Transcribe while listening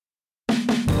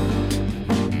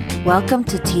Welcome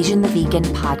to Tijan the Vegan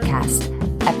Podcast,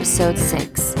 Episode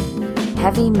 6,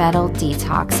 Heavy Metal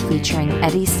Detox featuring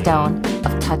Eddie Stone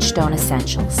of Touchstone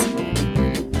Essentials.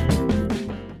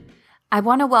 I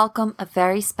want to welcome a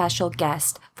very special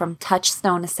guest from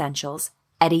Touchstone Essentials,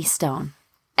 Eddie Stone.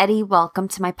 Eddie, welcome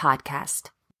to my podcast.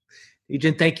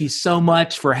 Tijan, thank you so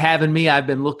much for having me. I've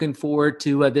been looking forward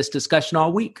to this discussion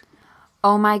all week.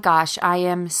 Oh my gosh, I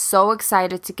am so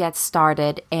excited to get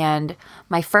started. And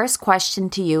my first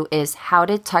question to you is, how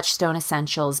did Touchstone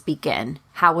Essentials begin?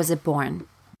 How was it born?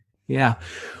 Yeah.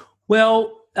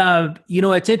 Well,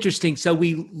 it's interesting. So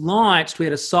we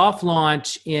had a soft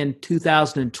launch in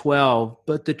 2012,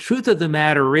 but the truth of the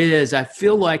matter is I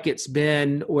feel like it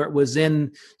was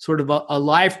in sort of a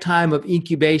lifetime of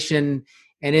incubation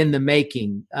and in the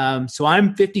making. So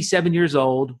I'm 57 years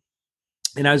old.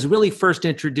 And I was really first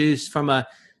introduced from a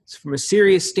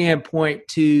serious standpoint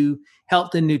to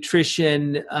health and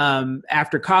nutrition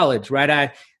after college,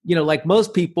 right? Like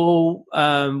most people,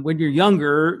 when you're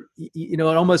younger, it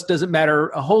almost doesn't matter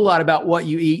a whole lot about what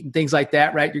you eat and things like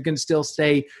that, right? You're going to still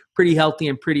stay pretty healthy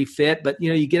and pretty fit. But,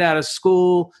 you get out of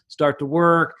school, start to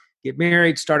work, get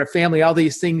married, start a family, all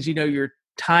these things, your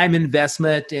time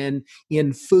investment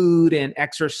in food and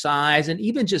exercise, and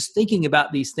even just thinking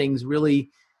about these things really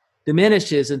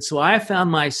diminishes. And so I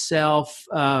found myself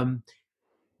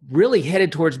really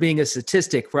headed towards being a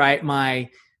statistic, right? My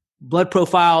blood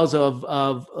profiles of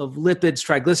lipids,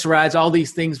 triglycerides, all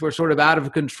these things were sort of out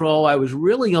of control. I was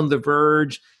really on the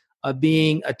verge of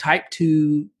being a type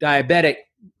 2 diabetic,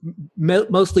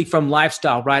 mostly from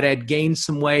lifestyle, right? I had gained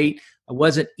some weight. I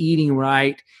wasn't eating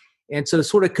right. And so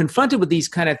sort of confronted with these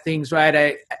kind of things,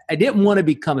 right? I didn't want to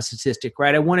become a statistic,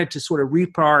 right? I wanted to sort of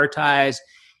reprioritize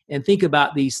and think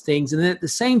about these things. And then at the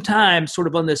same time, sort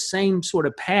of on the same sort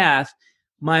of path,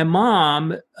 my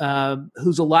mom,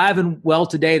 who's alive and well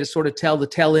today to sort of tell the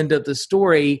tail end of the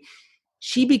story,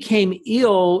 she became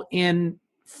ill. And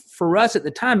for us at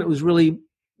the time, it was really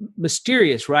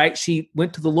mysterious, right? She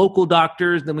went to the local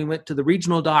doctors, then we went to the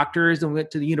regional doctors, then we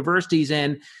went to the universities,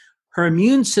 and her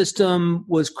immune system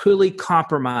was clearly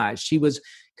compromised. She was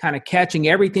kind of catching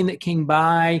everything that came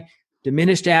by,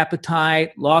 diminished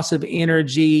appetite, loss of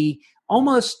energy,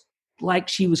 almost like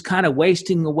she was kind of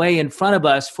wasting away in front of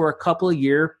us for a couple of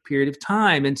year period of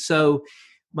time. And so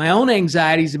my own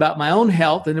anxieties about my own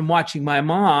health and then watching my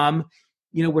mom,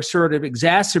 were sort of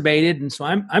exacerbated. And so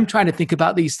I'm trying to think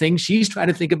about these things. She's trying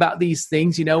to think about these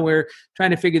things. We're trying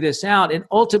to figure this out. And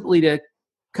ultimately, to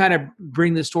kind of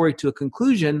bring the story to a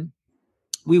conclusion,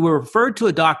 we were referred to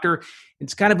a doctor.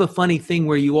 It's kind of a funny thing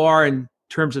where you are in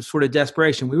terms of sort of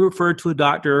desperation. We were referred to a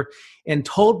doctor and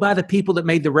told by the people that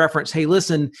made the reference, hey,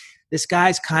 listen, this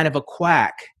guy's kind of a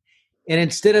quack. And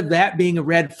instead of that being a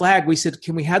red flag, we said,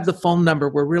 can we have the phone number?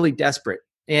 We're really desperate.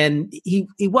 And he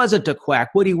wasn't a quack.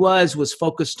 What he was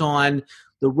focused on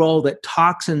the role that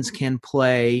toxins can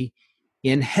play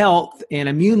in health and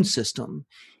immune system.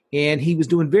 And he was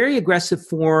doing very aggressive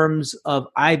forms of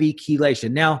IV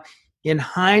chelation. Now, in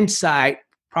hindsight,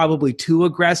 probably too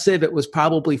aggressive. It was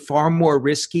probably far more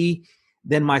risky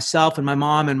than myself and my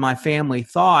mom and my family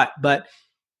thought. But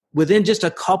within just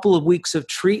a couple of weeks of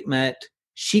treatment,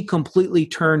 she completely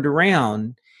turned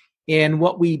around. And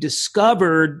what we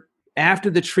discovered after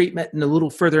the treatment and a little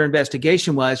further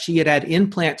investigation was she had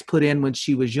implants put in when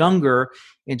she was younger,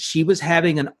 and she was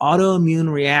having an autoimmune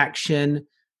reaction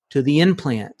to the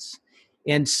implants.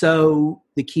 And so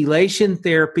the chelation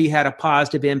therapy had a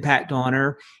positive impact on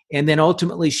her. And then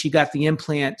ultimately she got the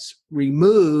implants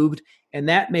removed, and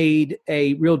that made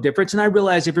a real difference. And I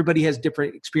realize everybody has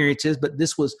different experiences, but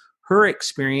this was her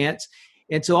experience.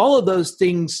 And so all of those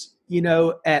things,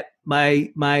 at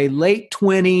my late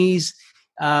 20s,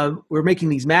 were making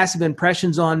these massive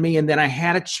impressions on me. And then I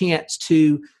had a chance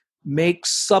to make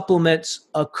supplements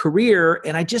a career,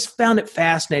 and I just found it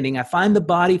fascinating. I find the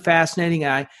body fascinating.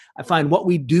 I find what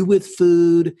we do with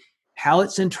food, how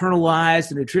it's internalized,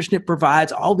 the nutrition it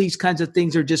provides, all these kinds of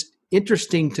things are just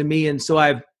interesting to me. And so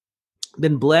I've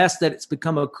been blessed that it's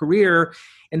become a career.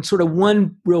 And sort of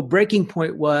one real breaking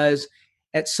point was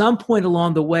at some point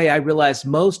along the way, I realized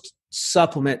most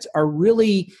supplements are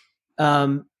really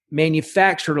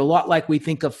manufactured a lot like we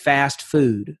think of fast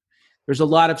food. There's a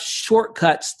lot of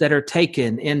shortcuts that are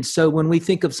taken. And so when we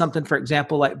think of something, for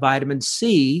example, like vitamin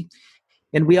C,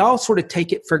 and we all sort of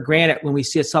take it for granted when we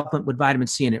see a supplement with vitamin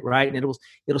C in it, right? And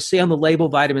it'll say on the label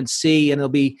vitamin C, and it'll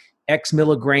be X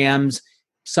milligrams,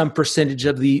 some percentage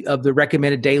of the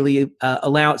recommended daily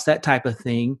allowance, that type of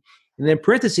thing. And then in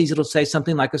parentheses, it'll say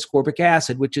something like ascorbic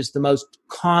acid, which is the most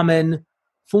common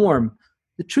form.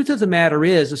 The truth of the matter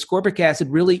is ascorbic acid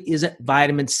really isn't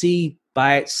vitamin C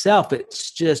by itself.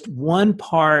 It's just one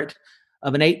part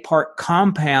of an 8-part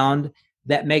compound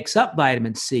that makes up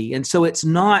vitamin C. And so it's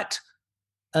not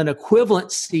an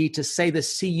equivalency to, say, the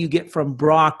C you get from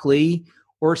broccoli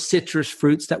or citrus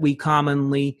fruits that we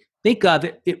commonly think of.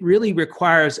 It really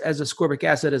requires, as ascorbic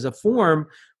acid as a form,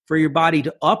 for your body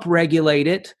to upregulate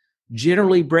it,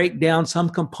 generally break down some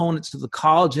components of the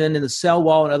collagen in the cell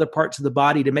wall and other parts of the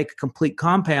body to make a complete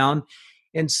compound.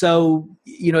 And so,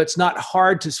 it's not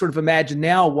hard to sort of imagine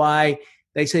now why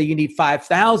they say you need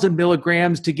 5,000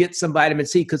 milligrams to get some vitamin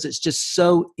C, because it's just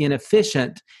so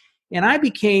inefficient. And I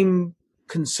became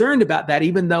concerned about that,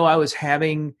 even though I was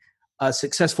having a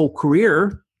successful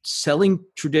career selling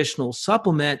traditional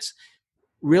supplements.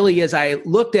 Really, as I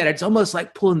looked at it, it's almost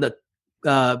like pulling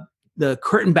the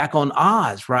curtain back on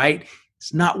Oz, right?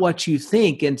 It's not what you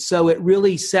think. And so it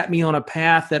really set me on a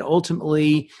path that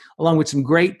ultimately, along with some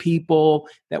great people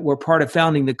that were part of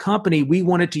founding the company, we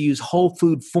wanted to use whole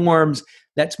food forms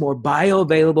that's more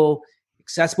bioavailable,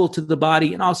 accessible to the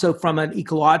body, and also from an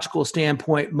ecological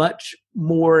standpoint, much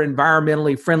more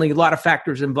environmentally friendly, a lot of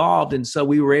factors involved. And so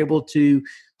we were able to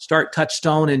start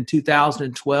Touchstone in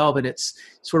 2012. And it's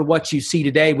sort of what you see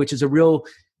today, which is a real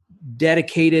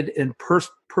dedicated and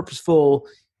purposeful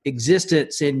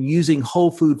existence in using whole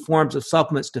food forms of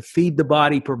supplements to feed the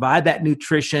body, provide that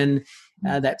nutrition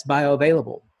that's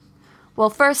bioavailable. Well,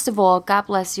 first of all, God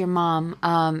bless your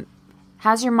mom.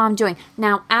 How's your mom doing?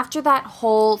 Now, after that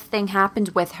whole thing happened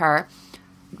with her,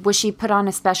 was she put on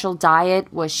a special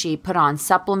diet? Was she put on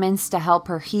supplements to help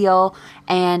her heal?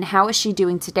 And how is she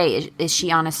doing today? Is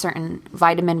she on a certain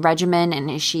vitamin regimen,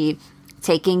 and is she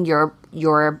taking your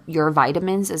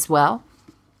vitamins as well?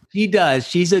 She does.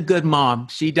 She's a good mom.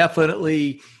 She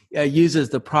definitely uses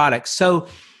the products. So,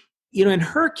 in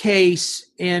her case,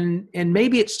 and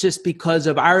maybe it's just because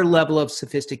of our level of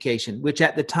sophistication, which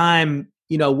at the time,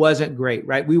 wasn't great,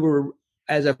 right? We were,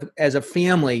 as a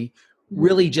family,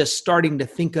 really just starting to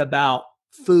think about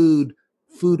food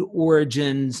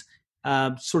origins,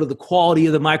 sort of the quality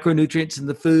of the micronutrients in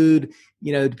the food,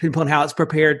 depending upon how it's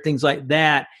prepared, things like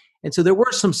that. And so there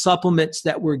were some supplements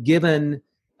that were given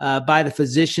by the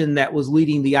physician that was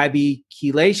leading the IV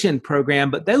chelation program,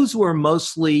 but those were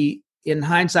mostly, in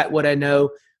hindsight, what I know,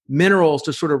 minerals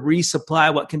to sort of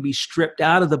resupply what can be stripped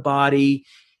out of the body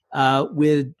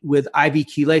with IV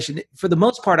chelation. For the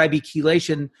most part, IV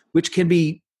chelation, which can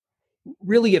be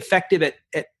really effective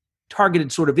at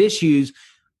targeted sort of issues,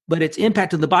 but its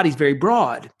impact on the body is very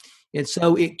broad. And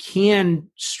so it can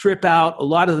strip out a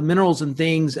lot of the minerals and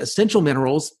things, essential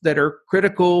minerals that are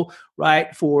critical,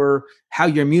 right, for how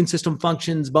your immune system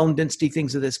functions, bone density,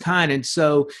 things of this kind. And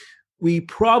so we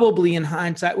probably, in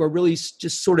hindsight, were really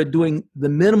just sort of doing the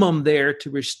minimum there to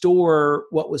restore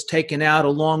what was taken out,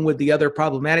 along with the other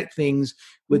problematic things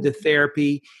with the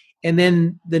therapy. And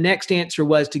then the next answer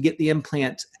was to get the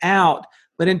implants out.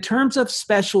 But in terms of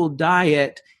special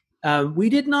diet, we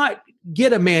did not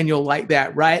get a manual like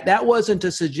that, right? That wasn't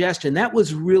a suggestion. That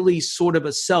was really sort of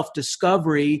a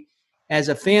self-discovery as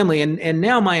a family. And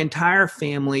now my entire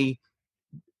family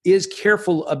is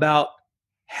careful about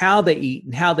how they eat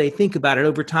and how they think about it.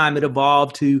 Over time, it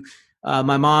evolved to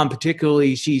my mom,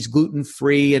 particularly, she's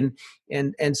gluten-free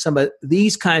and some of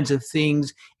these kinds of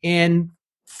things. And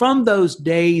from those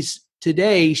days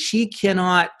today, she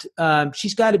cannot,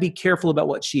 she's got to be careful about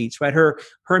what she eats, right? Her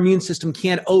immune system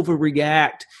can't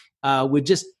overreact with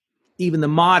just even the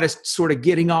modest sort of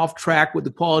getting off track with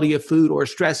the quality of food or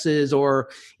stresses or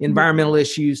environmental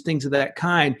issues, things of that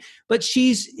kind. But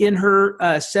she's in her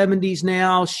 70s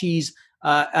now. She's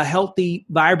a healthy,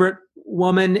 vibrant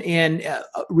woman, and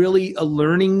really a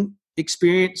learning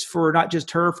experience for not just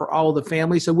her, for all of the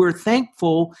family. So we're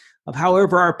thankful of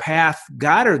however our path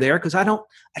got her there, because I don't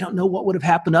know what would have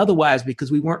happened otherwise,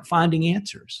 because we weren't finding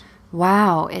answers.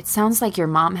 Wow, it sounds like your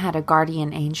mom had a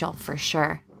guardian angel for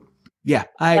sure. Yeah,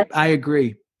 I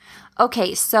agree.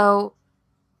 Okay, so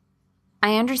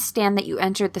I understand that you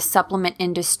entered the supplement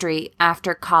industry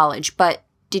after college, but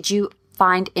did you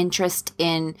find interest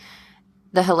in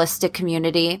the holistic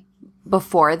community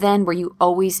before then? Were you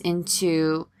always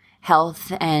into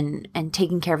health and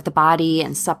taking care of the body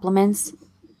and supplements?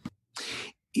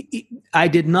 I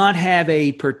did not have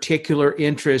a particular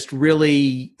interest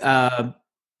really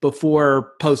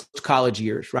before post-college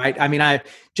years, right? I mean, I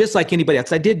just like anybody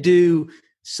else, I did do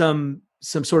some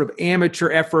sort of amateur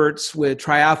efforts with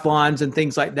triathlons and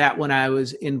things like that when I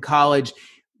was in college,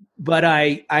 but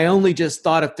I only just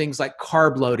thought of things like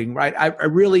carb loading, right? I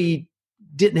really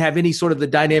didn't have any sort of the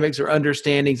dynamics or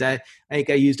understandings. I think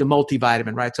I used a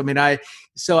multivitamin, right?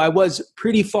 So I was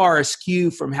pretty far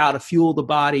askew from how to fuel the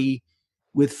body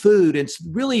with food. And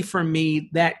really for me,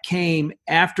 that came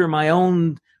after my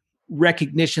own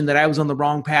recognition that I was on the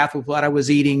wrong path with what I was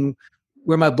eating,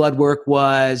 where my blood work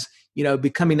was,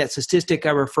 becoming that statistic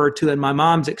I referred to in my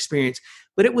mom's experience.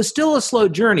 But it was still a slow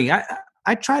journey.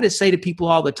 I try to say to people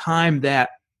all the time that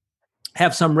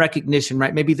have some recognition,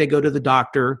 right? Maybe they go to the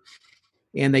doctor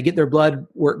and they get their blood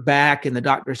work back and the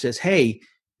doctor says, hey,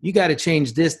 you got to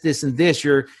change this, this, and this.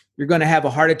 You're going to have a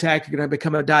heart attack. You're going to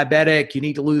become a diabetic. You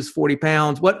need to lose 40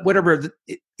 pounds, whatever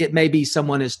it may be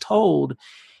someone is told.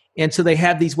 And so they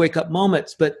have these wake up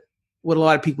moments. But what a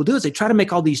lot of people do is they try to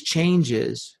make all these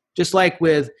changes, just like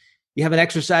with you haven't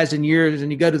exercised in years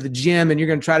and you go to the gym and you're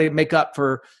going to try to make up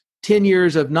for 10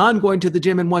 years of non going to the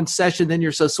gym in one session. Then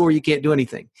you're so sore you can't do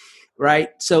anything. Right.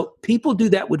 So people do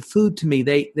that with food to me.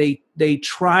 They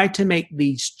try to make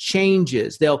these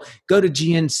changes. They'll go to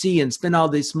GNC and spend all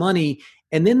this money.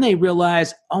 And then they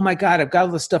realize, oh my God, I've got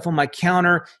all this stuff on my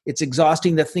counter. It's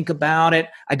exhausting to think about it.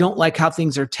 I don't like how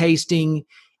things are tasting.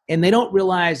 And they don't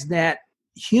realize that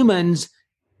humans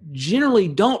generally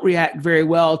don't react very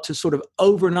well to sort of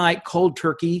overnight cold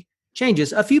turkey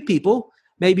changes. A few people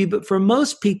maybe, but for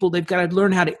most people, they've got to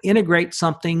learn how to integrate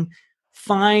something,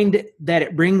 find that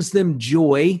it brings them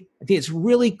joy. I think it's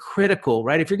really critical,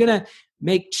 right? If you're going to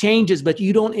make changes, but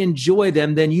you don't enjoy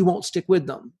them, then you won't stick with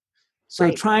them. So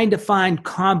right. Trying to find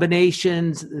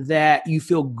combinations that you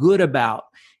feel good about,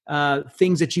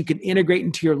 things that you can integrate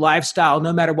into your lifestyle,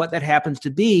 no matter what that happens to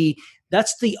be,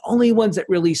 that's the only ones that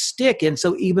really stick. And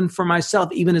so even for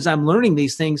myself, even as I'm learning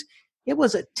these things, it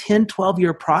was a 10,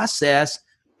 12-year process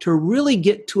to really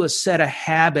get to a set of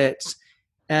habits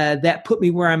that put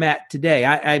me where I'm at today.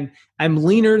 I'm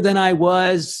leaner than I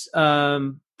was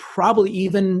probably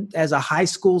even as a high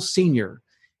school senior.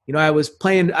 I was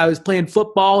playing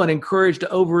football and encouraged to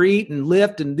overeat and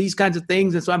lift and these kinds of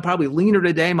things, and so I'm probably leaner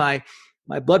today. My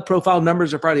blood profile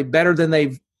numbers are probably better than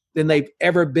they've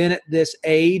ever been at this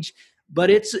age. But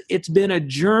it's been a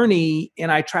journey,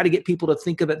 and I try to get people to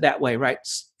think of it that way, right?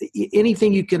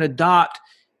 Anything you can adopt,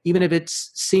 even if it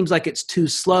seems like it's too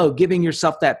slow, giving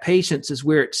yourself that patience is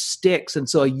where it sticks. And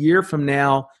so a year from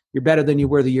now, you're better than you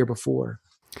were the year before.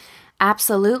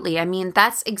 Absolutely. I mean,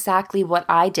 that's exactly what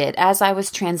I did. As I was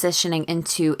transitioning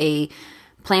into a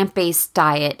plant-based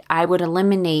diet, I would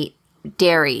eliminate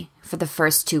dairy for the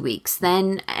first 2 weeks.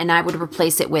 And I would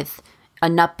replace it with a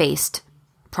nut-based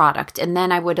product. And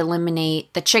then I would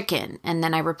eliminate the chicken. And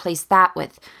then I replaced that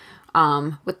with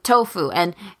tofu.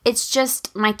 And it's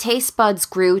just my taste buds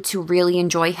grew to really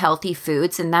enjoy healthy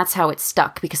foods. And that's how it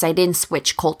stuck, because I didn't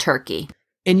switch cold turkey.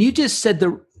 And you just said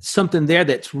something there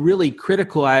that's really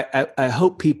critical. I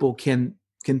hope people can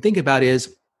think about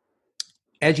is,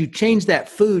 as you change that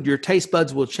food, your taste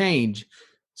buds will change.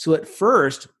 So at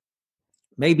first,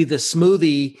 maybe the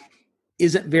smoothie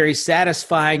isn't very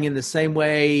satisfying in the same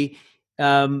way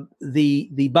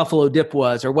the buffalo dip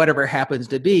was, or whatever it happens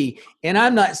to be. And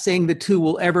I'm not saying the two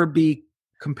will ever be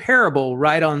comparable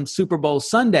right on Super Bowl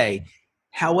Sunday.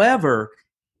 However,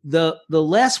 the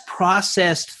less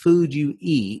processed food you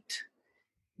eat,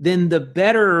 then the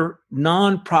better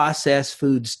non-processed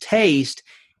foods taste.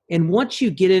 And once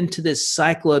you get into this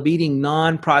cycle of eating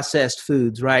non-processed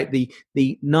foods, right,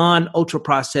 the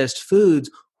non-ultra-processed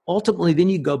foods, ultimately then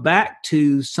you go back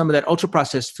to some of that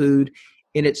ultra-processed food,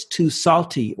 and it's too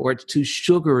salty, or it's too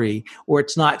sugary, or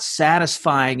it's not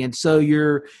satisfying. And so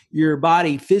your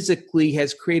body physically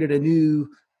has created a new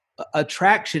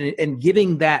attraction, and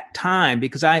giving that time,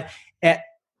 because at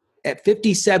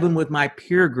 57 with my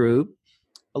peer group,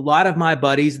 a lot of my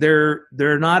buddies, they're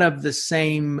not of the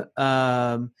same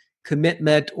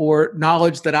commitment or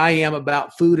knowledge that I am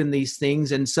about food and these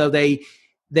things. And so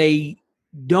they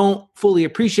don't fully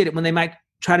appreciate it when they might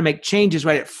try to make changes.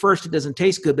 Right at first, it doesn't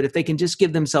taste good, but if they can just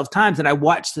give themselves time, and I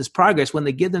watch this progress when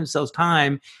they give themselves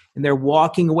time and they're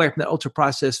walking away from that ultra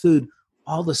processed food,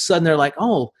 all of a sudden they're like,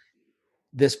 oh,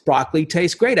 this broccoli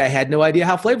tastes great. I had no idea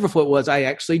how flavorful it was. I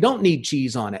actually don't need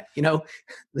cheese on it.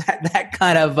 That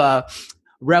kind of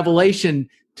revelation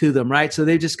to them, right? So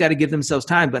they've just got to give themselves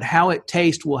time. But how it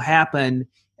tastes will happen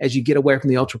as you get away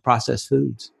from the ultra processed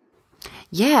foods.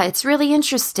 Yeah, it's really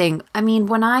interesting. I mean,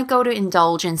 when I go to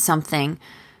indulge in something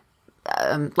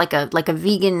like a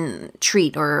vegan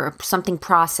treat or something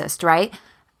processed, right?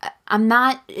 I'm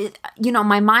not,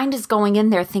 my mind is going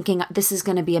in there thinking this is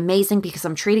going to be amazing because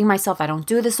I'm treating myself. I don't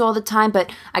do this all the time,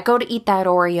 but I go to eat that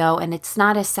Oreo and it's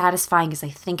not as satisfying as I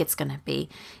think it's going to be.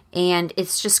 And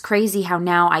it's just crazy how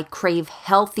now I crave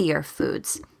healthier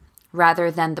foods rather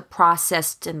than the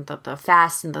processed and the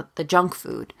fast and the junk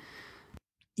food.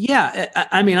 Yeah,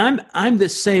 I mean, I'm the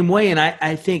same way, and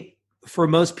I think for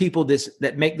most people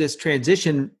that make this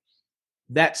transition,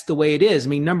 that's the way it is. I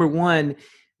mean, number one,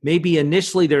 maybe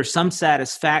initially there's some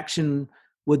satisfaction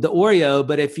with the Oreo,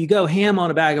 but if you go ham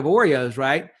on a bag of Oreos,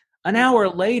 right, an hour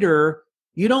later,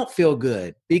 you don't feel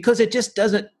good because it just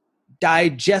doesn't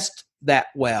digest that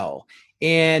well.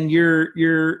 And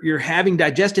you're having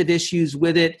digestive issues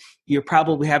with it. You're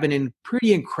probably having a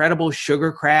pretty incredible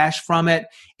sugar crash from it.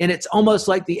 And it's almost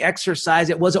like the exercise,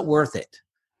 it wasn't worth it.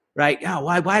 Right? Oh,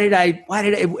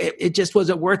 it just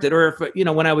wasn't worth it. Or if,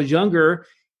 when I was younger,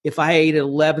 if I ate at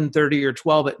 11:30 or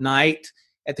 12 at night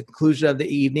at the conclusion of the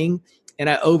evening and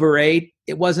I overate,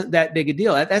 it wasn't that big a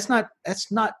deal. That's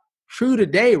not true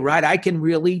today, right? I can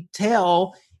really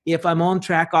tell if I'm on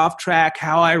track, off track,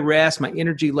 how I rest, my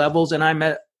energy levels, and I'm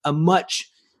much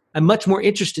more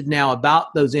interested now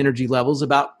about those energy levels,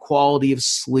 about quality of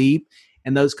sleep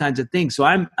and those kinds of things. So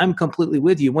I'm completely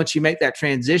with you. Once you make that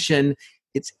transition,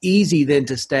 it's easy then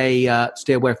to stay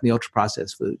away from the ultra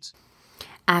processed foods.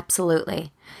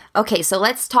 Absolutely. Okay, so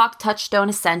let's talk Touchstone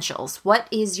Essentials. What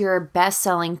is your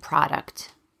best-selling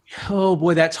product? Oh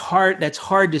boy, that's hard. That's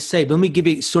hard to say. But let me give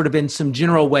you sort of in some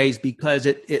general ways, because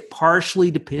it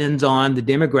partially depends on the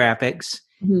demographics,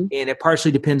 and it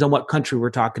partially depends on what country we're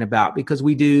talking about, because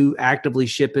we do actively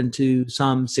ship into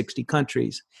some 60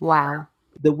 countries. Wow.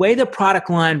 The way the product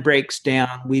line breaks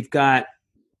down, we've got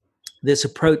this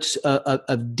approach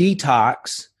of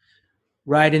detox,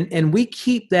 right? And we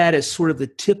keep that as sort of the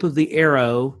tip of the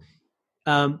arrow.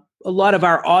 A lot of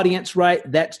our audience, right,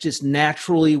 that's just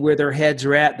naturally where their heads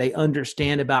are at. They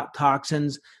understand about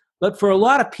toxins. But for a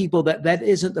lot of people, that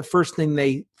isn't the first thing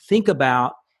they think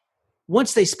about.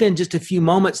 Once they spend just a few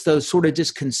moments, though, sort of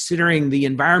just considering the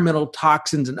environmental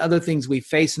toxins and other things we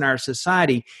face in our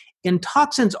society, and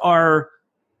toxins are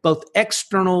both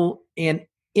external and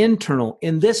internal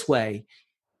in this way.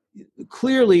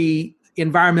 Clearly,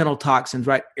 environmental toxins,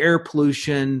 right? Air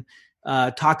pollution,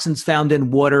 toxins found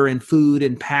in water and food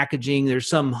and packaging. There's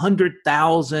some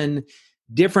 100,000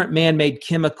 different man-made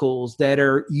chemicals that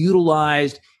are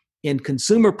utilized in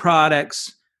consumer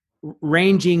products,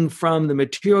 ranging from the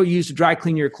material used to dry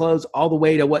clean your clothes all the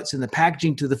way to what's in the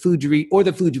packaging to the food you eat or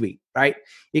the food you eat, right?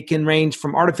 It can range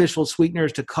from artificial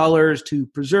sweeteners to colors to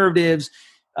preservatives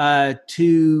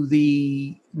to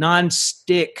the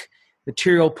non-stick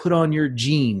material put on your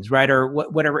jeans, right? Or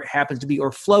whatever it happens to be,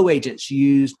 or flow agents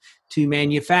used to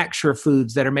manufacture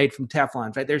foods that are made from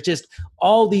Teflon, right? There's just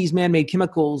all these man-made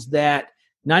chemicals that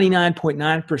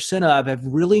 99.9% of have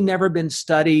really never been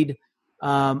studied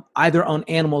either on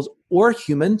animals or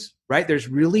humans, right? There's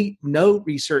really no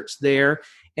research there,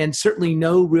 and certainly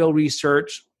no real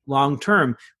research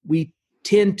long-term. We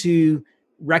tend to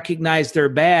recognize they're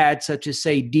bad, such as,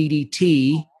 say,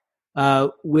 DDT,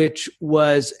 which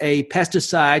was a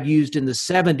pesticide used in the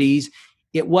 70s.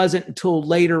 It wasn't until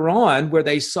later on where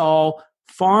they saw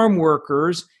farm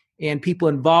workers and people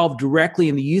involved directly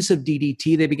in the use of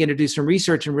DDT, they began to do some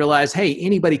research and realize, hey,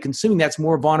 anybody consuming that's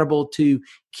more vulnerable to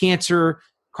cancer,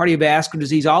 cardiovascular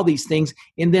disease, all these things.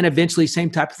 And then eventually same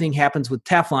type of thing happens with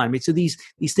Teflon. I mean, so these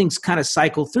things kind of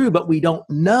cycle through, but we don't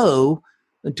know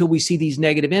until we see these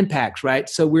negative impacts, right?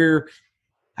 So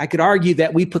I could argue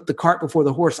that we put the cart before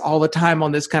the horse all the time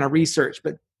on this kind of research,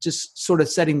 but just sort of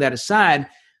setting that aside.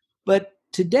 But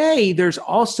today, there's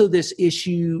also this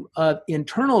issue of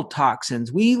internal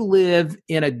toxins. We live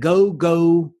in a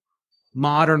go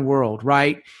modern world,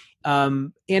 right?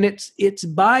 And it's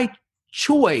by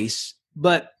choice,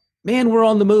 but man, we're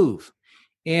on the move.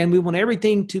 And we want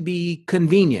everything to be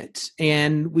convenient.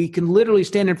 And we can literally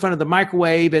stand in front of the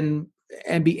microwave and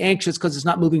be anxious because it's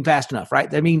not moving fast enough,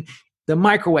 right? I mean, the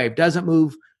microwave doesn't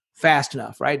move fast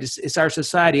enough, right? It's our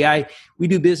society. We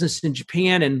do business in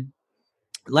Japan, and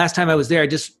last time I was there, I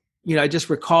just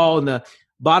recall in the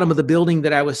bottom of the building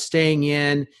that I was staying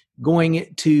in,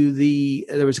 going to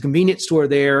there was a convenience store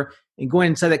there, and going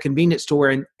inside that convenience store,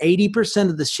 and 80%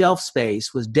 of the shelf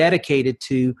space was dedicated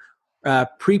to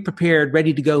pre-prepared,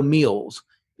 ready-to-go meals,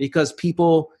 because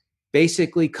people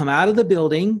basically come out of the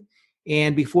building,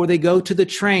 and before they go to the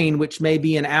train, which may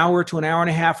be an hour to an hour and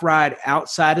a half ride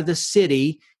outside of the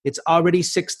city, it's already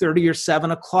 6:30 or 7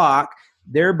 o'clock.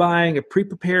 They're buying a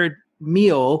pre-prepared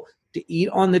meal to eat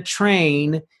on the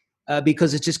train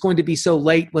because it's just going to be so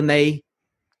late when they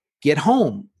get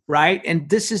home, right? And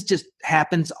this just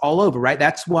happens all over, right?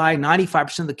 That's why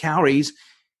 95% of the calories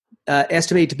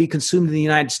estimated to be consumed in the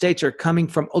United States are coming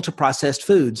from ultra-processed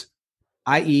foods,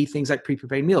 i.e. things like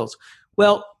pre-prepared meals.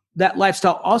 Well, that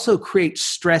lifestyle also creates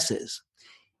stresses.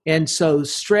 And so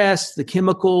stress, the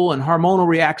chemical and hormonal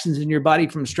reactions in your body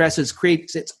from stresses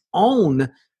creates its own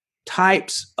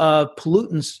types of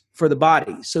pollutants for the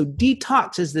body. So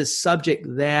detox is this subject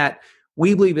that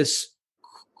we believe is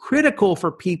critical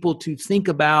for people to think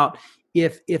about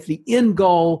if the end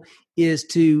goal is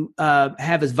to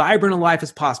have as vibrant a life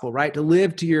as possible, right? To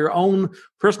live to your own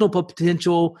personal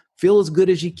potential, feel as good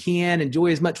as you can,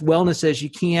 enjoy as much wellness as you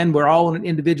can. We're all on an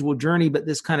individual journey, but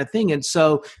this kind of thing. And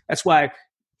so that's why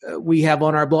we have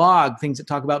on our blog things that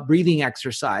talk about breathing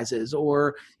exercises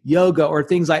or yoga or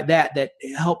things like that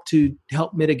help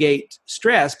mitigate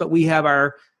stress. But we have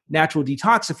our natural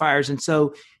detoxifiers. And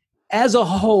so as a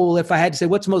whole, if I had to say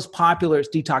what's most popular, it's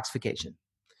detoxification.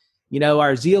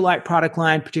 Our Zeolite product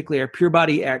line, particularly our Pure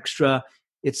Body Extra,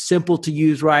 it's simple to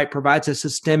use, right? Provides a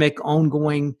systemic,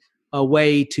 ongoing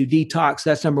way to detox.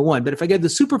 That's number one. But if I get the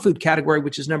superfood category,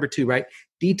 which is number two, right?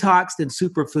 Detox, then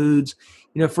superfoods.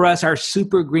 For us, our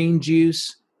super green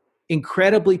juice,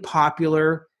 incredibly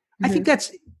popular. Mm-hmm. I think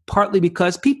that's partly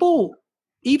because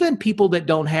even people that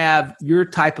don't have your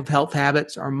type of health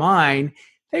habits or mine,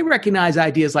 they recognize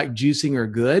ideas like juicing are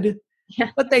good,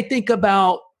 but they think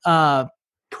about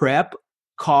prep,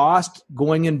 cost,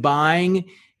 going and buying,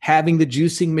 having the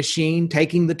juicing machine,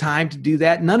 taking the time to do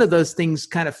that. None of those things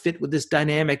kind of fit with this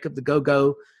dynamic of the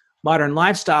go-go modern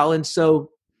lifestyle. And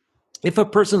so if a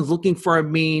person's looking for a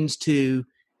means to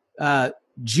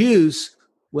juice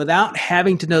without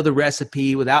having to know the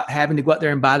recipe, without having to go out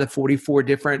there and buy the 44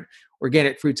 different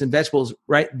organic fruits and vegetables,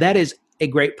 right? That is a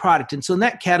great product. And so in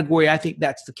that category, I think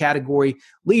that's the category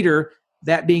leader.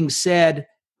 That being said,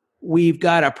 we've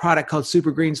got a product called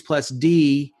Super Greens Plus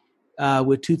D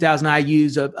with 2,000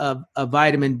 IUs of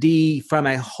vitamin D from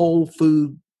a whole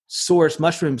food source,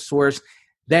 mushroom source,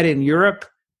 that in Europe,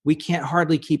 we can't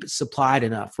hardly keep it supplied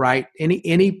enough, right?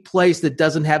 Any place that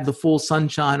doesn't have the full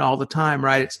sunshine all the time,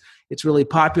 right? It's really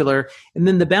popular. And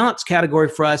then the balance category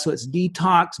for us, so it's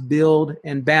detox, build,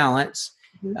 and balance.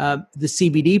 Mm-hmm. The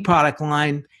CBD product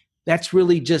line, that's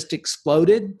really just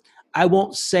exploded. I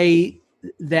won't say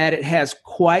that it has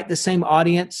quite the same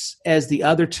audience as the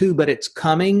other two, but it's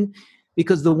coming,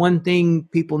 because the one thing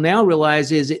people now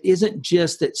realize is it isn't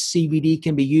just that CBD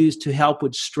can be used to help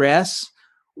with stress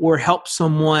or help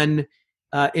someone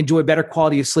enjoy better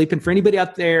quality of sleep. And for anybody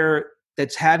out there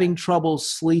that's having trouble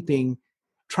sleeping,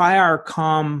 try our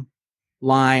Calm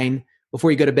line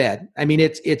before you go to bed. I mean,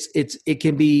 it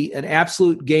can be an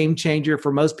absolute game changer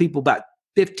for most people. About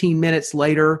 15 minutes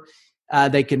later,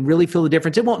 they can really feel the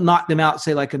difference. It won't knock them out,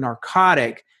 say like a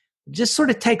narcotic. It just sort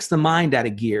of takes the mind out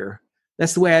of gear.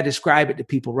 That's the way I describe it to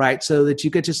people, right? So that you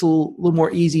get just a little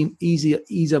more ease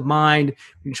of mind when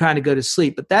you're trying to go to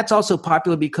sleep. But that's also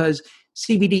popular because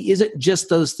CBD isn't just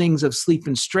those things of sleep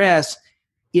and stress.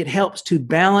 It helps to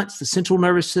balance the central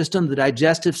nervous system, the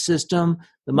digestive system,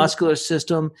 the muscular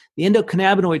system. The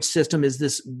endocannabinoid system is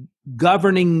this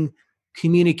governing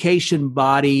communication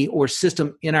body or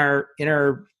system in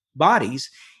our bodies.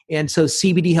 And so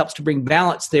CBD helps to bring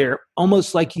balance there,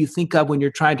 almost like you think of when you're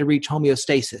trying to reach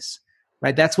homeostasis,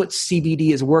 right? That's what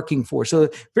CBD is working for. So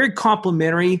very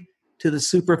complementary to the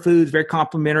superfoods, very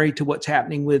complementary to what's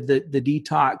happening with the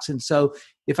detox. And so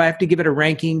if I have to give it a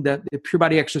ranking, the Pure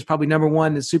Body Extra is probably number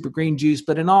one, the Super Green Juice,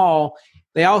 but in all,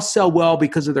 they all sell well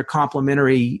because of their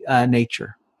complementary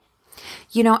nature.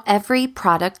 Every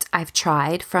product I've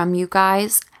tried from you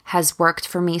guys has worked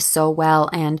for me so well.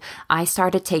 And I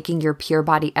started taking your Pure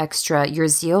Body Extra, your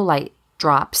Zeolite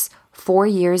drops 4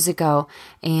 years ago,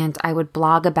 and I would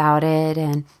blog about it,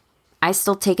 and I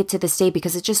still take it to this day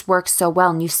because it just works so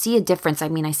well. And you see a difference. I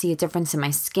mean, I see a difference in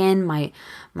my skin, my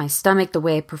stomach, the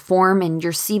way I perform. And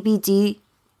your CBD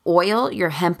oil, your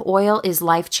hemp oil, is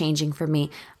life-changing for me.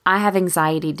 I have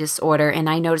anxiety disorder, and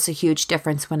I notice a huge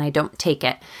difference when I don't take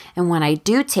it. And when I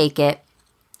do take it,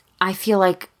 I feel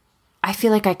like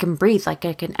I can breathe, like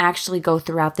I can actually go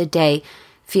throughout the day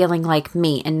feeling like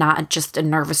me and not just a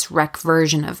nervous wreck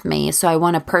version of me. So I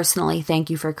want to personally thank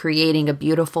you for creating a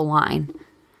beautiful line.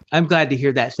 I'm glad to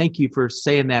hear that. Thank you for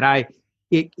saying that.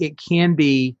 It can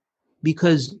be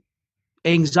because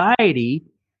anxiety,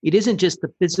 it isn't just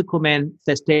the physical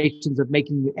manifestations of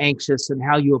making you anxious and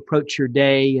how you approach your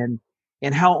day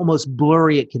and how almost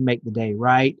blurry it can make the day,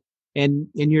 right? And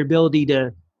your ability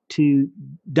to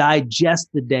digest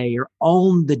the day or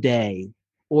own the day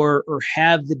or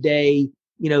have the day,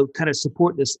 kind of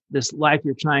support this life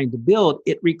you're trying to build,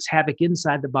 it wreaks havoc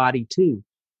inside the body too,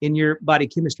 in your body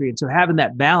chemistry. And so having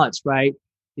that balance, right?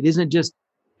 It isn't just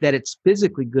that it's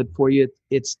physically good for you.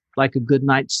 It's like a good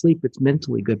night's sleep. It's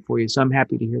mentally good for you. So I'm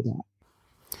happy to hear that.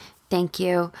 Thank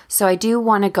you. So I do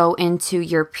want to go into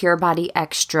your Pure Body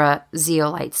Extra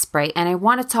Zeolite spray, and I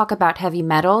want to talk about heavy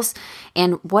metals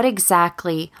and what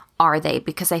exactly are they,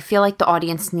 because I feel like the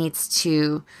audience needs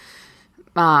a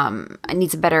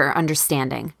better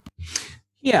understanding.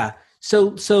 Yeah.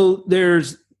 So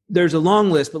there's there's a long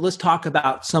list, but let's talk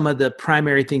about some of the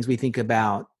primary things we think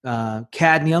about.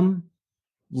 Cadmium,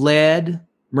 lead,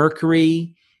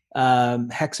 mercury,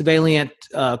 hexavalent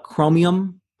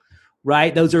chromium,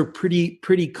 right? Those are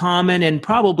pretty common, and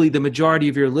probably the majority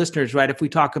of your listeners, right? If we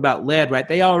talk about lead, right,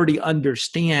 they already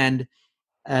understand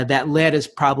that lead is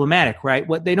problematic, right?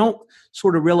 What they don't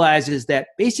sort of realize is that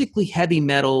basically heavy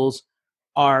metals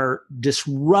are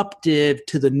disruptive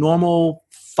to the normal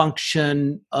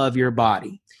function of your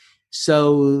body.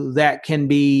 So that can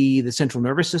be the central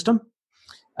nervous system.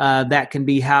 That can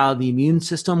be how the immune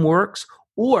system works.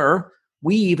 Or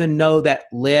we even know that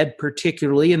lead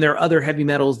particularly, and there are other heavy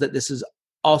metals that this is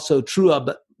also true of,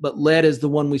 but lead is the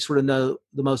one we sort of know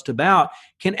the most about,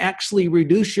 can actually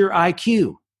reduce your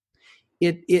IQ.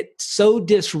 It's so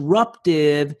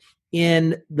disruptive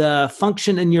in the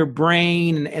function in your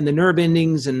brain and the nerve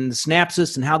endings and the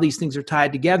synapses and how these things are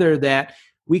tied together that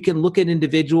we can look at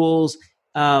individuals,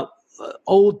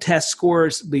 old test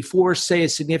scores before, say, a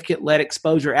significant lead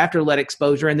exposure, after lead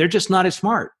exposure, and they're just not as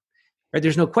smart. Right?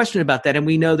 There's no question about that. And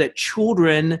we know that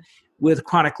children with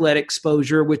chronic lead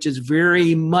exposure, which is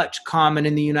very much common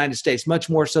in the United States, much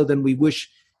more so than we wish,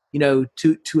 to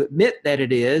admit that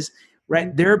it is,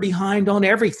 right? They're behind on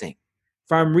everything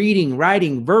from reading,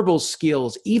 writing, verbal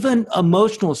skills, even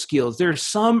emotional skills. There's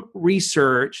some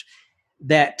research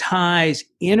that ties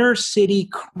inner city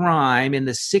crime in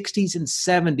the 60s and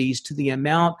 70s to the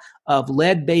amount of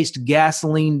lead-based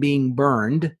gasoline being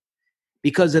burned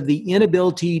because of the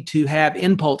inability to have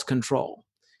impulse control.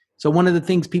 So one of the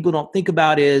things people don't think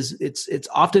about is it's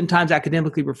oftentimes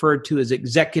academically referred to as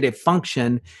executive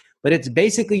function, but it's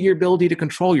basically your ability to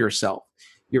control yourself,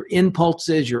 your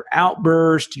impulses, your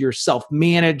outburst, your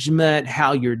self-management,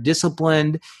 how you're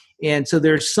disciplined. And so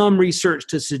there's some research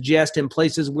to suggest in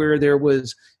places where there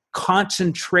was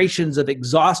concentrations of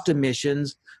exhaust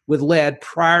emissions with lead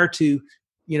prior to,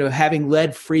 having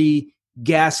lead-free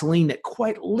gasoline, that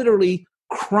quite literally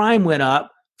crime went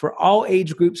up for all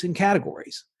age groups and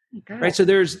categories. Okay. Right. So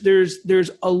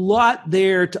there's a lot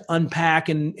there to unpack,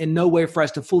 and no way for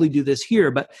us to fully do this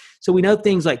here. But so we know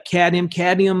things like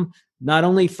cadmium, not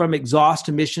only from exhaust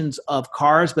emissions of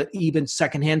cars, but even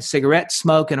secondhand cigarette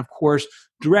smoke, and of course,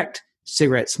 direct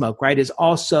cigarette smoke, right, is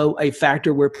also a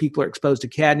factor where people are exposed to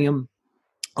cadmium.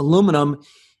 Aluminum,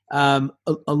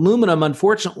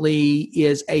 unfortunately,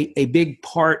 is a big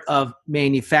part of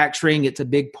manufacturing. It's a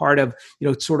big part of,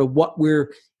 sort of what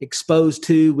we're exposed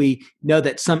to. We know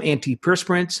that some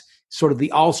antiperspirants, sort of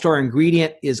the all-star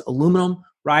ingredient is aluminum,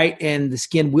 right? And the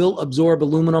skin will absorb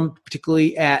aluminum,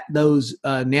 particularly at those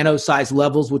nano-size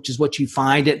levels, which is what you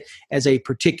find it as a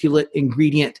particulate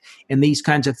ingredient and these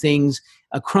kinds of things.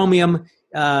 Chromium,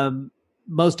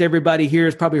 most everybody here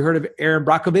has probably heard of Erin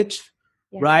Brockovich,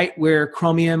 right? Where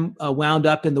chromium wound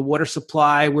up in the water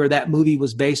supply where that movie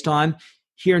was based on.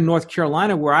 Here in North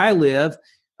Carolina, where I live,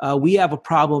 we have a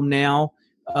problem now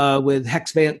with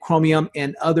hexavalent chromium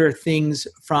and other things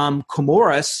from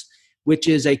Chemours, which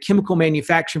is a chemical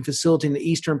manufacturing facility in the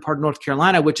eastern part of North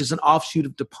Carolina, which is an offshoot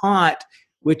of DuPont,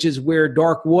 which is where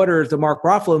Dark Waters, the Mark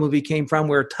Ruffalo movie, came from,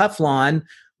 where Teflon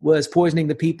was poisoning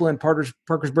the people in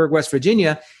Parkersburg, West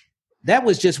Virginia. That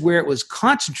was just where it was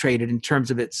concentrated in terms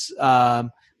of its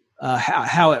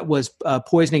how it was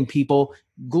poisoning people.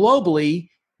 Globally,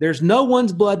 there's no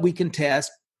one's blood we can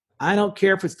test. I don't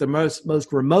care if it's the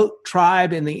most remote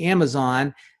tribe in the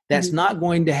Amazon that's not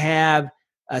going to have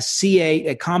a C8,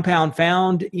 a compound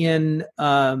found in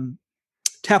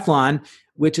Teflon,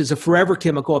 which is a forever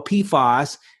chemical, a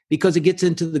PFAS, because it gets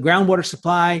into the groundwater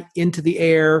supply, into the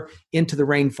air, into the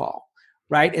rainfall,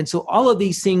 right? And so all of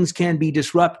these things can be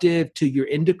disruptive to your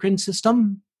endocrine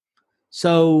system.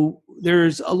 So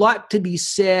there's a lot to be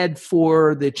said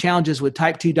for the challenges with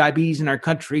type 2 diabetes in our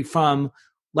country, from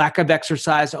lack of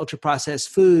exercise to ultra-processed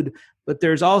food, but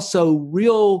there's also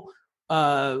real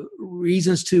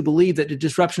reasons to believe that the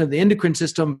disruption of the endocrine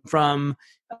system from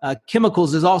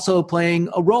chemicals is also playing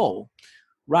a role,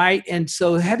 right? And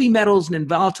so heavy metals and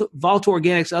volatile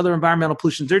organics, other environmental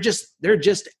pollutions, they're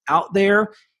just out there.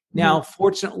 Now,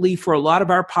 fortunately for a lot of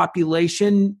our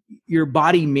population, your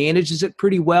body manages it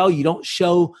pretty well. You don't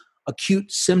show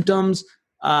acute symptoms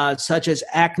such as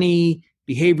acne,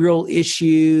 behavioral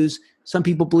issues. Some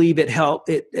people believe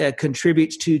it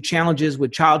contributes to challenges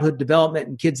with childhood development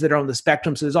and kids that are on the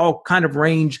spectrum. So there's all kind of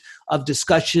range of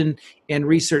discussion and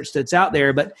research that's out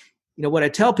there. But what I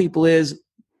tell people is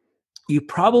you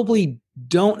probably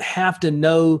don't have to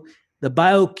know the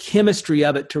biochemistry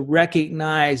of it to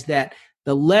recognize that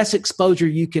the less exposure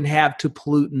you can have to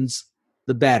pollutants,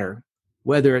 the better,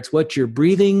 whether it's what you're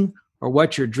breathing or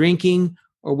what you're drinking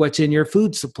or what's in your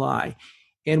food supply.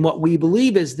 And what we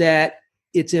believe is that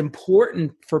it's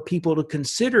important for people to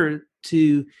consider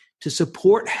to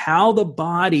support how the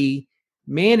body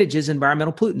manages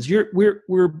environmental pollutants.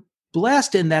 We're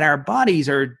blessed in that our bodies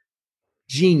are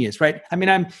genius, right? I mean,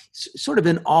 I'm sort of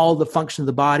in all the function of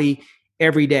the body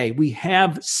every day. We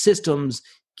have systems,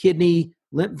 kidney,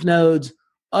 lymph nodes,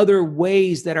 other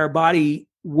ways that our body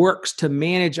works to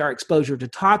manage our exposure to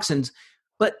toxins,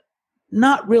 but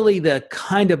not really the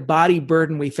kind of body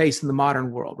burden we face in the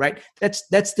modern world, right? That's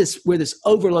this where this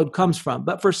overload comes from.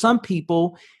 But for some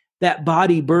people, that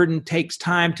body burden takes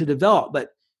time to develop. But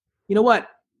you know what?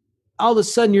 All of a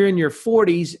sudden you're in your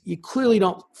 40s, you clearly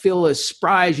don't feel as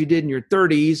spry as you did in your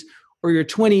 30s or your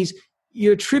 20s.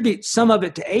 You attribute some of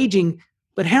it to aging,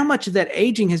 but how much of that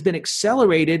aging has been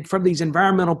accelerated from these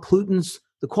environmental pollutants,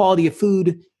 the quality of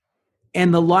food,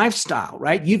 and the lifestyle,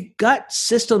 right? You've got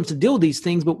systems to deal with these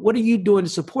things, but what are you doing to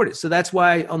support it? So that's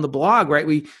why on the blog, right,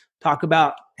 we talk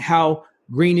about how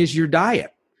green is your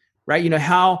diet, right? You know,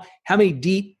 how many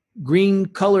deep green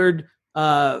colored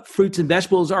fruits and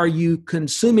vegetables are you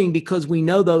consuming, because we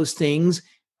know those things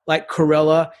like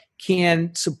chlorella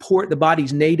can support the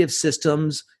body's native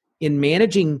systems in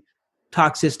managing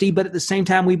toxicity, but at the same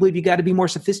time, we believe you got to be more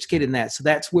sophisticated in that. So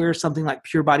that's where something like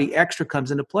Pure Body Extra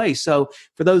comes into play. So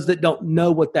for those that don't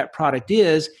know what that product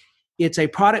is, it's a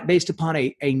product based upon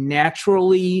a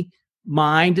naturally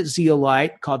mined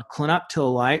zeolite called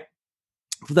clinoptilolite.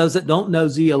 For those that don't know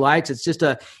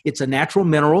zeolites, it's a natural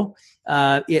mineral.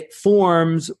 It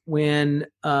forms when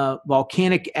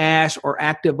volcanic ash or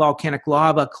active volcanic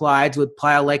lava collides with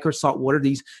playa lake or salt water.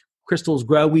 These crystals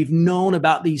grow. We've known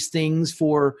about these things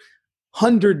for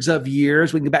hundreds of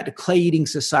years. We can go back to clay-eating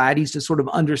societies to sort of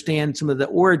understand some of the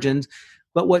origins.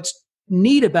 But what's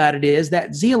neat about it is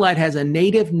that zeolite has a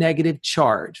native negative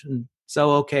charge. And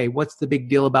so, okay, what's the big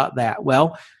deal about that?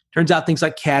 Well, turns out things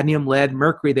like cadmium, lead,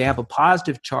 mercury, they have a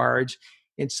positive charge.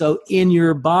 And so in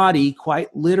your body,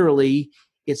 quite literally,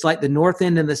 it's like the north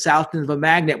end and the south end of a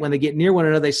magnet. When they get near one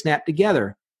another, they snap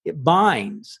together. It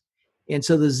binds. And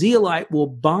so the zeolite will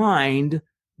bind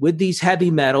with these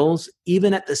heavy metals,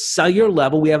 even at the cellular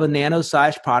level. We have a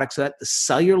nano-sized product, so at the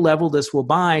cellular level, this will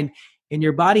bind, and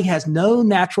your body has no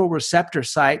natural receptor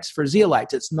sites for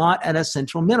zeolites. It's not an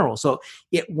essential mineral, so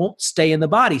it won't stay in the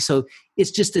body. So it's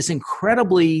just this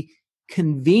incredibly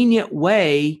convenient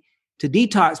way to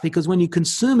detox, because when you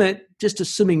consume it, just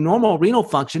assuming normal renal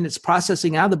function, it's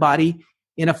processing out of the body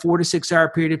in a 4 to 6 hour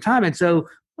period of time. And so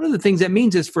one of the things that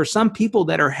means is for some people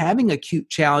that are having acute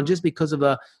challenges because of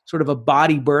a sort of a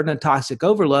body burden and toxic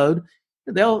overload,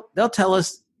 they'll tell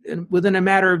us within a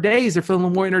matter of days they're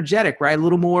feeling more energetic, right? A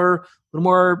little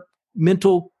more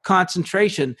mental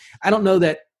concentration. I don't know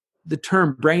that the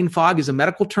term brain fog is a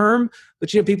medical term, but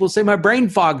people say my brain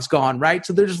fog's gone, right?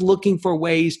 So they're just looking for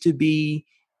ways to be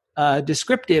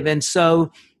descriptive. And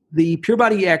so the Pure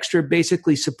Body Extra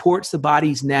basically supports the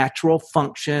body's natural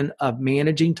function of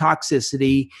managing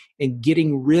toxicity and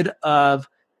getting rid of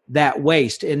that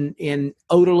waste. And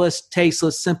odorless,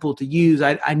 tasteless, simple to use,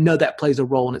 I know that plays a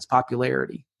role in its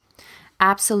popularity.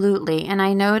 Absolutely. And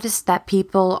I noticed that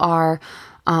people are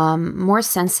more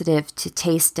sensitive to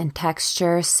taste and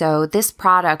texture. So this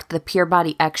product, the Pure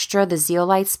Body Extra, the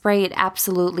zeolite spray, it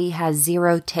absolutely has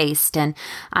zero taste. And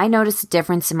I noticed a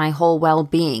difference in my whole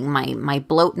well-being. My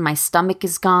bloat in my stomach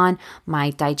is gone.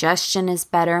 My digestion is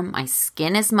better. My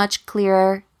skin is much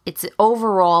clearer. It's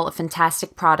overall a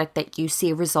fantastic product that you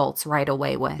see results right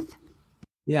away with.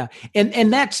 Yeah.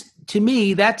 And that's, to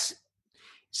me, that's,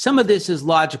 some of this is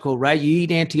logical, right? You eat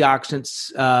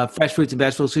antioxidants, fresh fruits and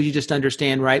vegetables, so you just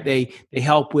understand, right? They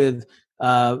help with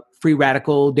free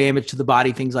radical damage to the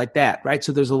body, things like that, right?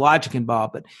 So there's a logic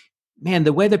involved. But man,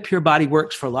 the way the Pure Body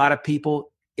works for a lot of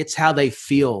people, it's how they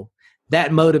feel.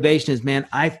 That motivation is, man,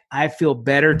 I feel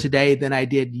better today than I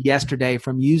did yesterday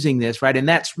from using this, right? And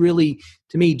that's really,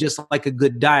 to me, just like a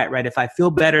good diet, right? If I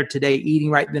feel better today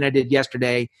eating right than I did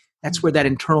yesterday, that's where that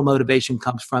internal motivation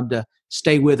comes from to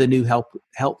stay with a new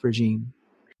health regime.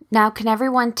 Now, can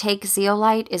everyone take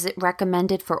zeolite? Is it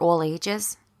recommended for all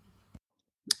ages?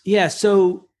 Yeah,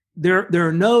 so there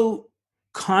are no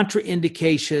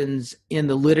contraindications in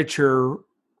the literature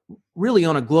really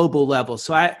on a global level.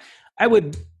 So I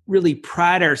would really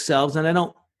pride ourselves, and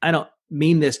I don't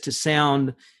mean this to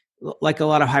sound like a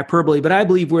lot of hyperbole, but I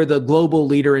believe we're the global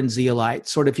leader in zeolite.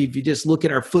 Sort of if you just look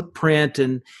at our footprint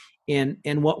and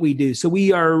what we do. So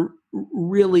we are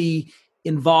really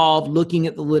involved looking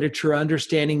at the literature,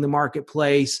 understanding the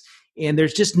marketplace, and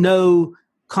there's just no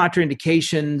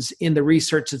contraindications in the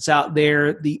research that's out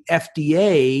there. The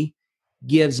FDA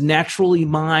gives naturally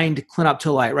mined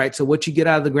clinoptilolite, right? So what you get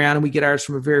out of the ground, and we get ours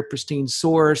from a very pristine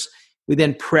source. We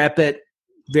then prep it,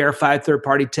 verified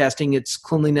third-party testing, its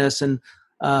cleanliness and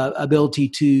ability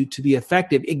to be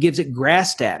effective. It gives it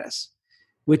GRAS status,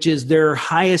 which is their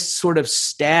highest sort of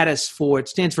status for, it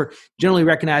stands for generally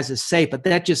recognized as safe, but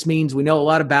that just means we know a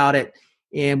lot about it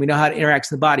and we know how it interacts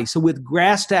in the body. So with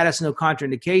GRAS status, no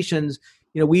contraindications,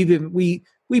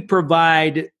 we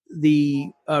provide the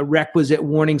requisite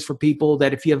warnings for people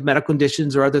that if you have medical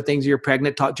conditions or other things, you're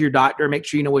pregnant, talk to your doctor, make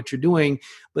sure you know what you're doing.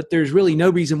 But there's really no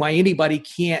reason why anybody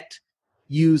can't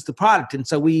use the product. And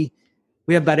so we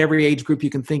have about every age group you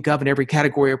can think of and every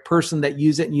category of person that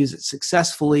use it and use it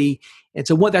successfully. And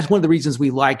so that's one of the reasons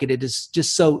we like it. It is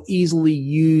just so easily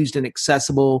used and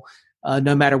accessible,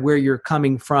 no matter where you're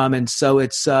coming from. And so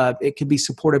it can be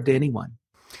supportive to anyone.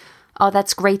 Oh,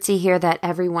 that's great to hear that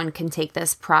everyone can take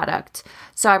this product.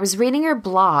 So I was reading your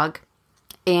blog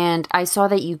and I saw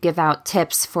that you give out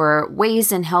tips for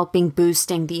ways in helping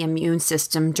boosting the immune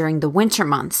system during the winter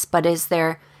months. But is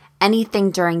there anything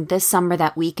during this summer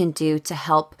that we can do to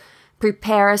help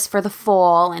prepare us for the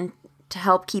fall and to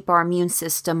help keep our immune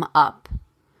system up?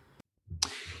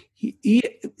 Yeah,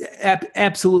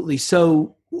 absolutely.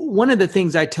 So one of the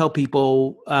things I tell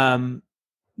people,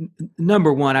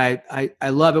 number one, I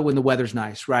love it when the weather's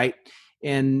nice, right?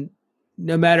 And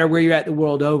no matter where you're at the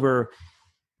world over,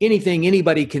 anything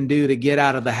anybody can do to get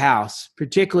out of the house,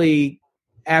 particularly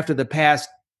after the past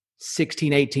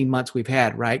 16, 18 months we've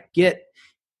had, right?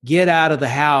 Get out of the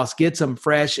house, get some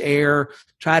fresh air,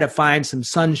 try to find some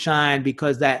sunshine,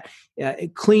 because that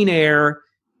clean air,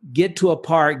 get to a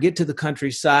park, get to the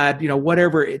countryside,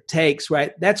 whatever it takes,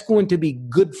 right? That's going to be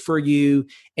good for you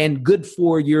and good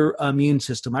for your immune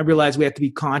system. I realize we have to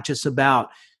be conscious about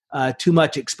too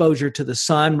much exposure to the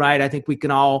sun, right? I think we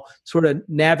can all sort of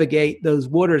navigate those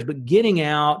waters, but getting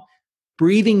out,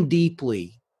 breathing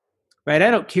deeply, right?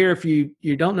 I don't care if you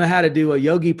don't know how to do a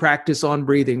yogi practice on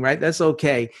breathing, right? That's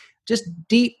okay. Just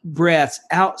deep breaths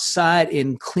outside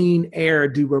in clean air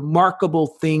do remarkable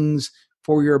things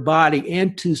for your body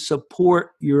and to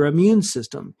support your immune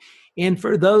system. And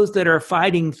for those that are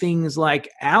fighting things like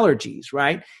allergies,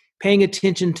 right? Paying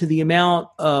attention to the amount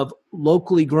of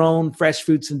locally grown fresh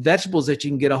fruits and vegetables that you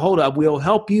can get a hold of will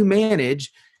help you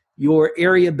manage your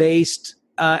area-based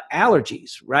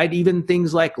allergies, right? Even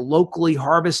things like locally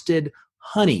harvested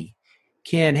honey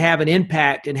can have an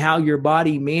impact in how your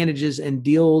body manages and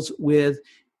deals with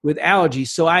allergies.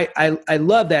 So I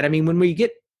love that. I mean, when we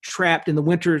get trapped in the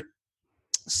winter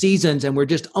seasons and we're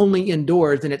just only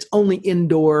indoors, then it's only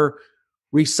indoor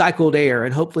recycled air.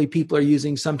 And hopefully people are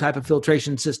using some type of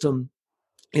filtration system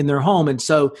in their home. And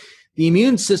so the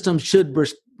immune system should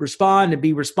respond and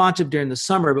be responsive during the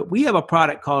summer. But we have a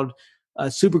product called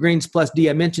Super Greens Plus D.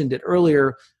 I mentioned it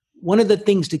earlier. One of the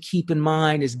things to keep in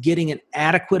mind is getting an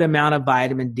adequate amount of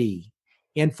vitamin D.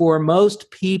 And for most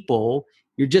people,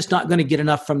 you're just not going to get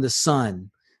enough from the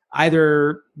sun,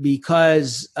 either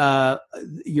because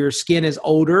your skin is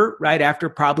older, right? After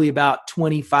probably about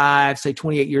 25, say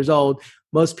 28 years old,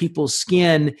 most people's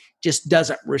skin just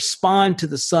doesn't respond to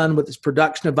the sun with its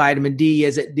production of vitamin D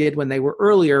as it did when they were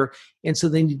earlier. And so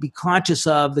they need to be conscious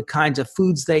of the kinds of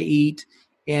foods they eat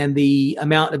and the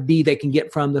amount of D they can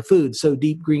get from the food. So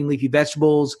deep green leafy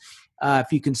vegetables,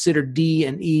 if you consider D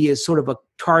and E as sort of a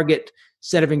target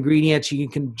set of ingredients, you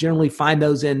can generally find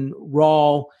those in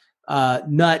raw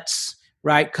nuts,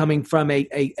 right, coming from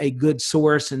a good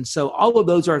source. And so all of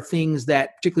those are things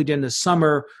that, particularly during the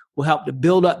summer, will help to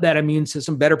build up that immune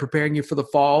system, better preparing you for the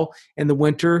fall and the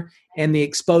winter and the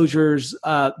exposures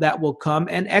that will come.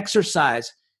 And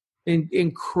exercise, an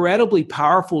incredibly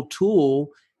powerful tool.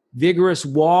 Vigorous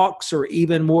walks or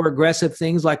even more aggressive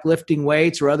things like lifting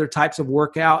weights or other types of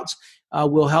workouts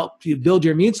will help you build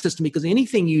your immune system, because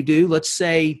anything you do, let's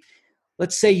say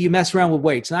you mess around with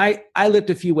weights. And I lift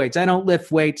a few weights. I don't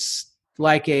lift weights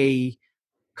like a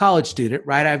college student,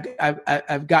 right?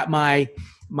 I've got my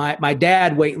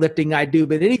dad weightlifting I do,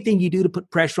 but anything you do to put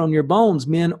pressure on your bones,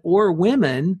 men or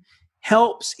women,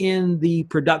 helps in the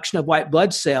production of white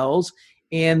blood cells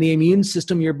and the immune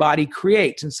system your body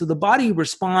creates. And so the body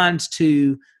responds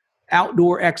to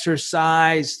outdoor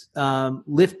exercise,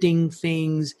 lifting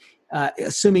things,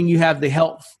 assuming you have the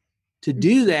health to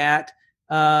do that,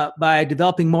 by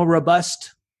developing more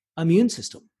robust immune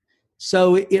system.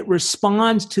 So it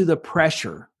responds to the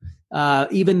pressure,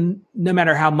 even no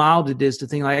matter how mild it is to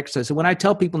things like exercise. So when I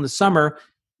tell people in the summer,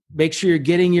 make sure you're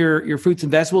getting your fruits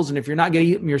and vegetables. And if you're not going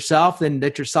to eat them yourself, then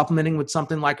that you're supplementing with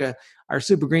something like our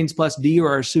Super Greens Plus D or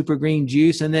our Super Green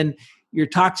Juice. And then your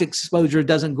toxic exposure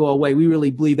doesn't go away. We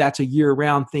really believe that's a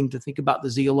year-round thing to think about the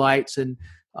zeolites and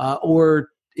or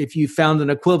if you found an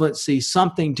equivalency,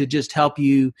 something to just help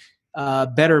you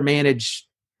better manage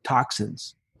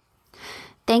toxins.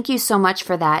 Thank you so much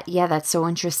for that. Yeah, that's so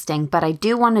interesting. But I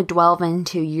do want to delve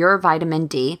into your vitamin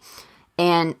D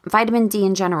and vitamin D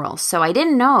in general. So I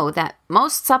didn't know that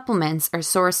most supplements are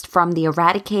sourced from the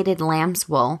eradicated lamb's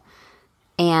wool,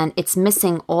 and it's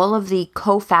missing all of the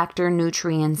cofactor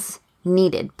nutrients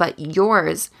needed. But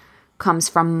yours comes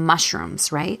from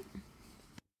mushrooms, right?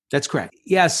 That's correct.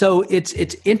 Yeah, so it's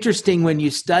interesting when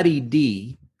you study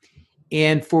D,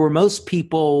 and for most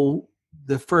people,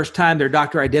 the first time their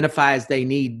doctor identifies they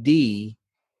need D,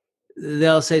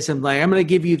 they'll say something like, I'm going to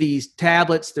give you these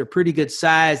tablets. They're pretty good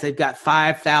size. They've got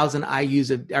 5,000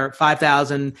 IUs of, or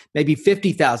 5,000, maybe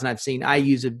 50,000 I've seen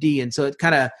IUs of D. And so it's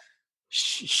kind of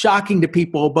shocking to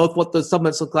people, both what those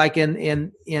supplements look like and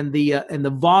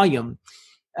the volume.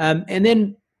 And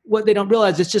then what they don't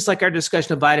realize, it's just like our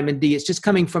discussion of vitamin D. It's just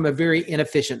coming from a very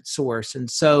inefficient source. And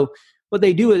so what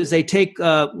they do is they take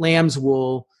lamb's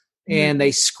wool and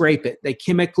they scrape it. They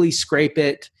chemically scrape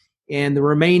it, and the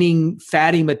remaining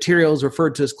fatty material is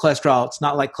referred to as cholesterol. It's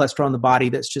not like cholesterol in the body.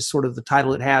 That's just sort of the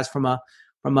title it has from a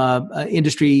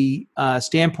industry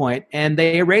standpoint. And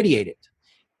they irradiate it,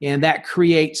 and that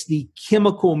creates the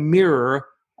chemical mirror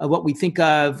of what we think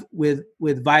of with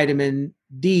vitamin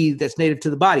D that's native to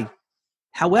the body.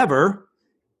 However,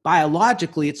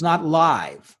 biologically, it's not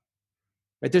live.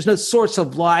 Right? There's no source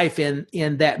of life in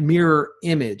that mirror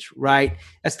image, right?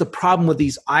 That's the problem with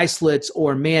these isolates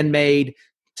or man-made.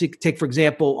 To take, for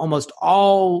example, almost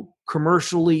all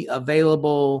commercially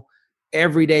available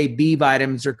everyday B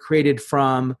vitamins are created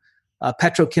from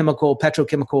petrochemical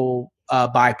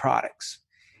byproducts.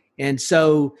 And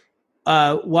so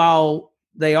while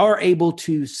they are able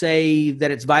to say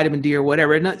that it's vitamin D or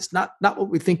whatever, and it's not what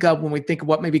we think of when we think of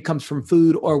what maybe comes from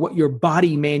food or what your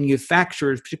body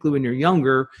manufactures, particularly when you're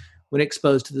younger, when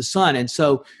exposed to the sun. And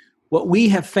so what we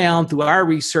have found through our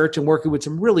research and working with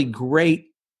some really great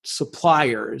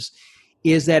suppliers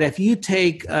is that if you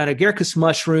take an agaricus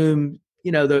mushroom,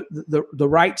 the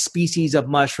right species of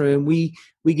mushroom, we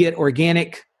get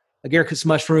organic agaricus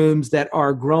mushrooms that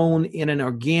are grown in an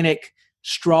organic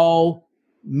straw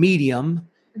medium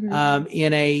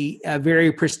in a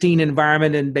very pristine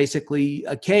environment and basically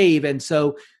a cave. And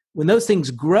so when those things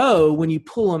grow, when you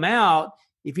pull them out,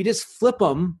 if you just flip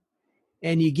them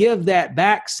and you give that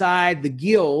back side, the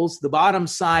gills, the bottom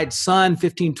side sun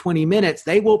 15, 20 minutes,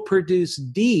 they will produce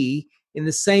D in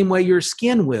the same way your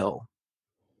skin will.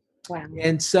 Wow.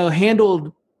 And so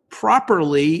handled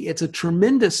properly, it's a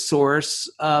tremendous source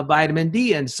of vitamin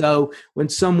D. And so when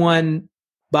someone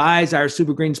buys our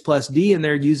Super Greens Plus D and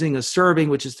they're using a serving,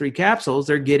 which is 3 capsules,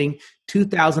 they're getting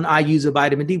 2,000 IUs of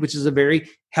vitamin D, which is a very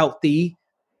healthy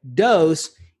dose,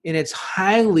 and it's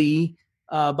highly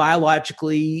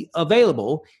biologically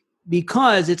available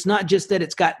because it's not just that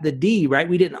it's got the D, right?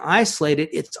 We didn't isolate it.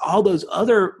 It's all those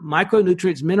other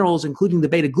micronutrients, minerals, including the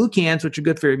beta-glucans, which are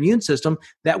good for your immune system,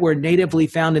 that were natively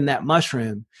found in that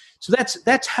mushroom. So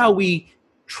that's how we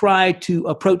try to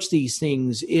approach these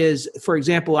things is, for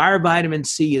example, our vitamin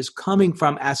C is coming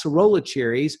from acerola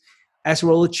cherries.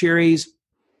 Acerola cherries,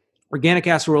 organic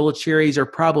acerola cherries are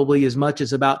probably as much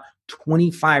as about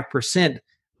 25%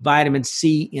 vitamin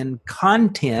C in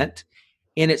content.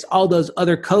 And it's all those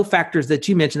other cofactors that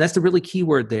you mentioned. That's the really key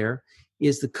word there,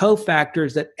 is the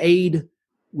cofactors that aid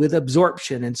with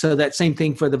absorption. And so that same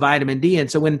thing for the vitamin D.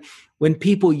 And so when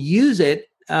people use it,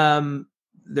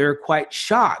 they're quite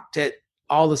shocked at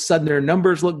all of a sudden their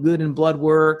numbers look good in blood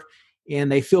work and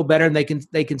they feel better and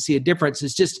they can see a difference.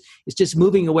 It's just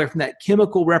moving away from that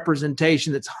chemical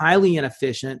representation that's highly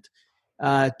inefficient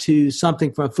to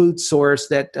something from a food source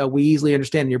that we easily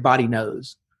understand and your body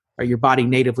knows, or your body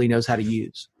natively knows how to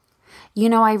use.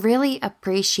 I really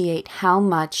appreciate how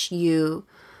much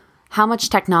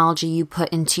technology you put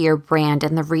into your brand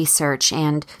and the research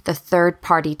and the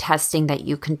third-party testing that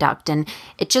you conduct. And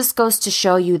it just goes to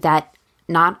show you that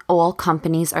not all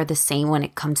companies are the same when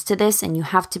it comes to this, and you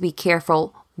have to be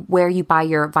careful where you buy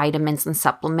your vitamins and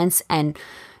supplements, and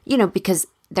because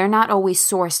they're not always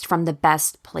sourced from the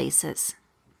best places.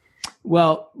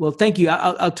 Well, thank you.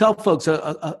 I'll tell folks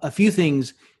a few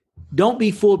things. Don't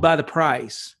be fooled by the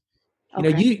price.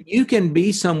 Okay. You can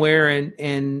be somewhere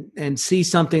and see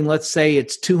something. Let's say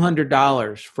it's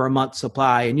 $200 for a month's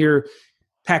supply, and your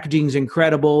packaging is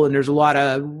incredible, and there's a lot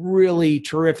of really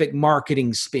terrific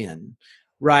marketing spin,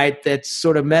 right? That's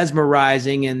sort of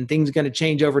mesmerizing, and things are going to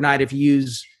change overnight if you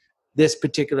use this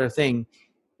particular thing.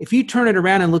 If you turn it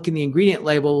around and look in the ingredient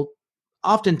label,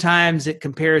 oftentimes it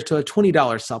compares to a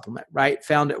 $20 supplement, right?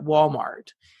 Found at Walmart.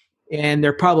 And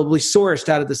they're probably sourced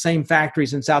out of the same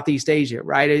factories in Southeast Asia,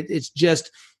 right? It's just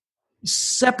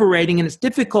separating, and it's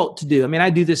difficult to do. I mean, I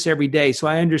do this every day, so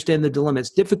I understand the dilemma. It's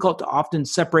difficult to often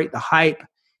separate the hype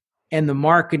and the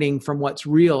marketing from what's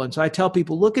real. And so I tell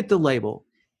people, look at the label.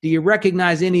 Do you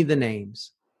recognize any of the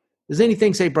names? Does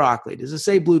anything say broccoli? Does it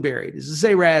say blueberry? Does it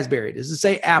say raspberry? Does it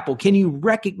say apple? Can you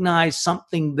recognize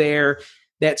something there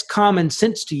that's common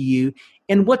sense to you?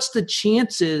 And what's the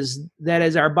chances that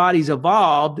as our bodies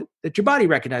evolved, that your body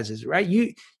recognizes it, right?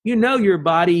 You know your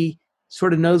body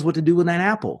sort of knows what to do with an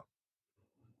apple,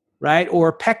 right?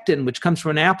 Or pectin, which comes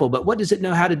from an apple. But what does it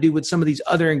know how to do with some of these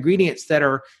other ingredients that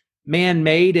are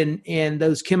man-made? And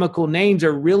those chemical names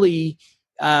are really,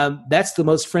 that's the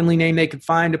most friendly name they could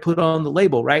find to put on the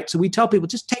label, right? So we tell people,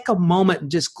 just take a moment and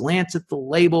just glance at the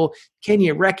label. Can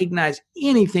you recognize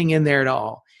anything in there at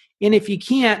all? And if you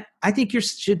can't, I think you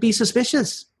should be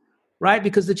suspicious, right?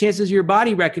 Because the chances of your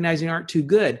body recognizing aren't too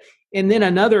good. And then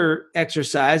another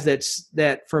exercise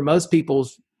that for most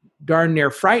people's darn near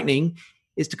frightening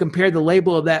is to compare the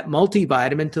label of that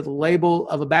multivitamin to the label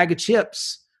of a bag of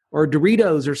chips or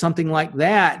Doritos or something like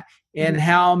that, and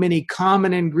how many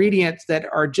common ingredients that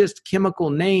are just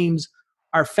chemical names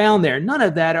are found there. None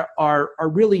of that are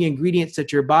really ingredients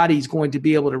that your body's going to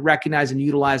be able to recognize and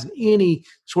utilize in any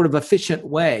sort of efficient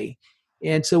way.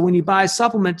 And so when you buy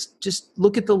supplements, just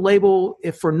look at the label.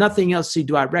 If for nothing else, see,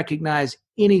 do I recognize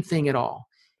anything at all?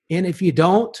 And if you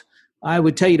don't, I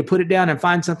would tell you to put it down and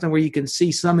find something where you can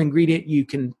see some ingredient you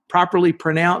can properly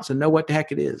pronounce and know what the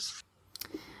heck it is.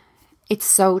 It's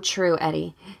so true,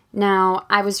 Eddie. Now,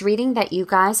 I was reading that you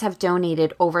guys have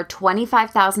donated over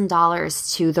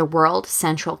 $25,000 to the World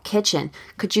Central Kitchen.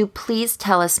 Could you please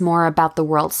tell us more about the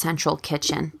World Central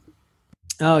Kitchen?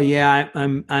 Oh yeah,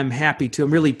 I'm happy to.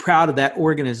 I'm really proud of that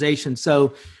organization.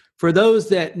 So, for those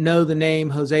that know the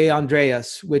name Jose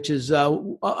Andres, which is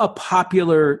a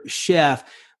popular chef,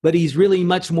 but he's really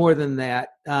much more than that.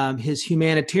 His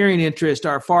humanitarian interests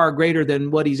are far greater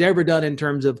than what he's ever done in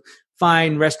terms of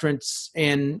fine restaurants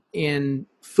and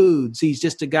foods. He's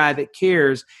just a guy that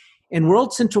cares. And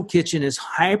World Central Kitchen is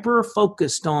hyper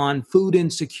focused on food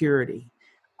insecurity,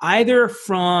 either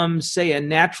from, say, a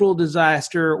natural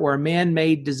disaster or a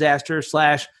man-made disaster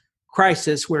 /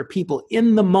 crisis where people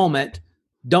in the moment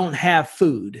don't have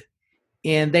food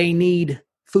and they need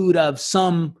food of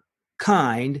some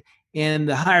kind. And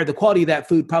the higher the quality of that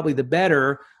food, probably the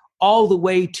better, all the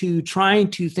way to trying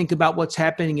to think about what's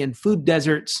happening in food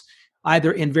deserts,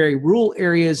 either in very rural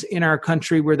areas in our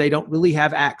country where they don't really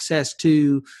have access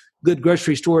to good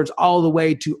grocery stores, all the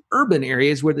way to urban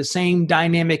areas where the same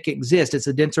dynamic exists. It's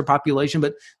a denser population,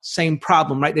 but same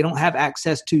problem, right? They don't have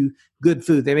access to good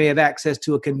food. They may have access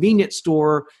to a convenience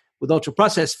store with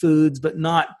ultra-processed foods, but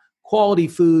not quality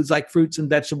foods like fruits and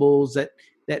vegetables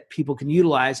that people can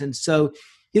utilize. And so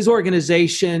his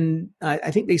organization,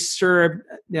 I think they serve,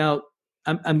 now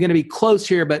I'm going to be close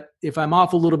here, but if I'm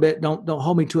off a little bit, don't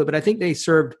hold me to it. But I think they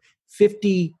served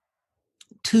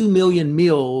 52 million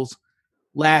meals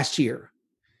last year.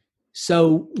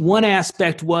 So one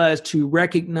aspect was to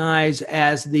recognize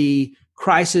as the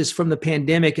crisis from the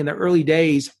pandemic in the early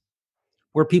days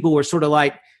where people were sort of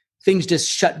like, things just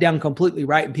shut down completely,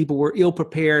 right? And people were ill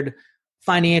prepared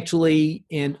financially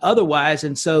and otherwise.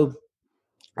 And so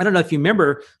I don't know if you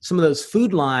remember some of those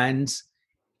food lines.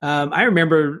 I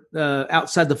remember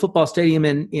outside the football stadium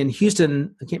in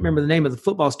Houston, I can't remember the name of the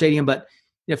football stadium, but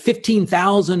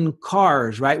 15,000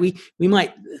 cars, right? We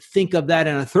might think of that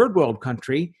in a third world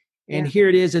country. And here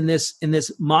it is in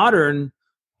this modern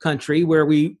country where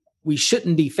we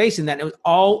shouldn't be facing that. It was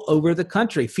all over the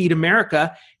country. Feed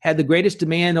America had the greatest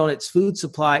demand on its food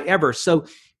supply ever. So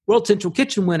World Central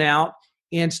Kitchen went out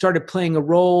and started playing a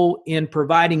role in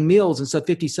providing meals. And so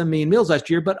 50-some million meals last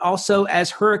year, but also as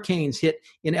hurricanes hit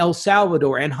in El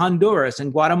Salvador and Honduras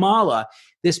and Guatemala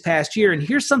this past year. And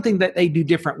here's something that they do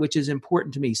different, which is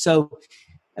important to me. So,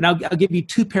 and I'll give you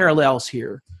two parallels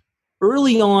here.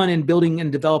 Early on in building and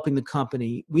developing the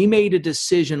company, we made a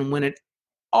decision when it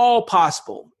all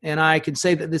possible, and I can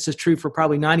say that this is true for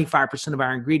probably 95% of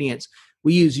our ingredients,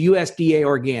 we use USDA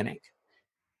organic.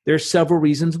 There's several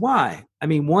reasons why. I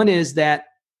mean, one is that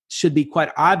should be quite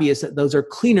obvious that those are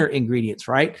cleaner ingredients,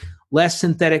 right? Less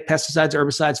synthetic pesticides,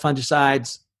 herbicides,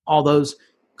 fungicides, all those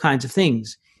kinds of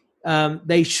things.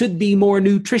 They should be more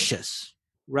nutritious,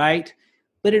 right?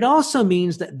 But it also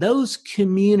means that those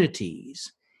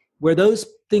communities where those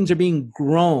things are being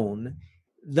grown,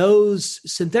 those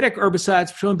synthetic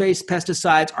herbicides, petroleum-based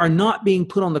pesticides are not being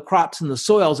put on the crops and the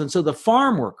soils. And so the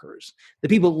farm workers, the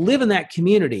people who live in that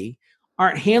community,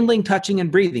 aren't handling, touching,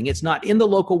 and breathing. It's not in the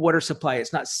local water supply.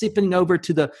 It's not sipping over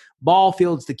to the ball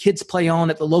fields the kids play on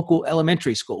at the local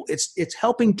elementary school. It's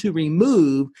helping to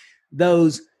remove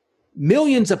those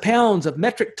millions of pounds of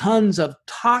metric tons of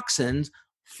toxins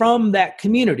from that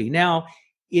community. Now,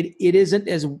 it isn't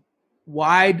as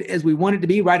wide as we want it to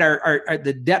be, right?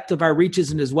 The depth of our reach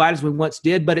isn't as wide as we once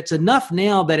did, but it's enough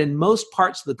now that in most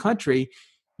parts of the country,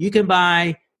 you can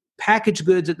buy packaged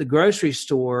goods at the grocery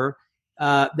store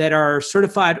that are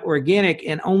certified organic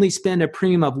and only spend a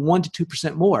premium of 1% to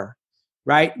 2% more,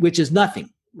 right? Which is nothing,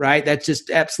 right? That's just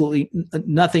absolutely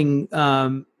nothing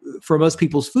for most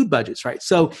people's food budgets, right?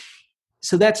 So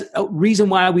that's a reason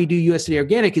why we do USDA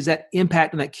Organic, is that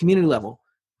impact on that community level.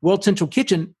 World Central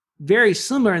Kitchen, very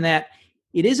similar in that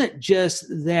it isn't just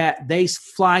that they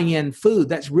fly in food.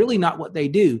 That's really not what they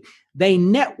do. They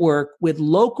network with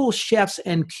local chefs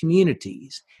and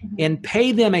communities and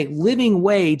pay them a living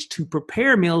wage to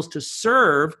prepare meals to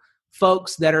serve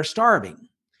folks that are starving.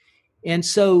 And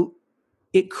so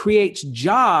it creates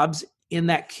jobs in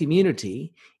that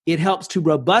community. It helps to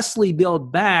robustly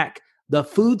build back the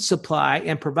food supply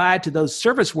and provide to those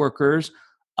service workers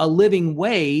a living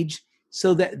wage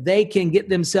so that they can get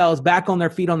themselves back on their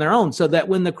feet on their own, so that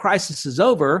when the crisis is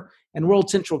over and World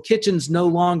Central Kitchen's no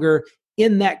longer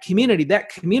in that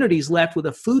community is left with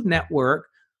a food network,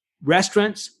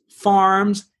 restaurants,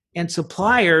 farms, and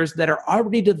suppliers that are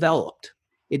already developed.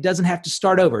 It doesn't have to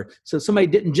start over. So somebody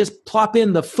didn't just plop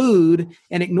in the food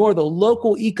and ignore the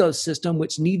local ecosystem,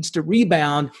 which needs to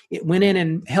rebound. It went in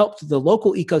and helped the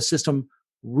local ecosystem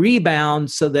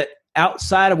rebound so that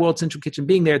outside of World Central Kitchen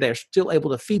being there, they're still able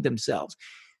to feed themselves.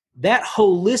 That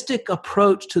holistic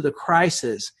approach to the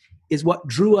crisis is what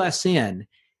drew us in.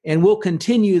 And we'll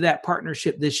continue that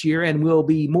partnership this year, and we'll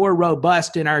be more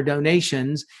robust in our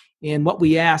donations in what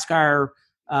we ask our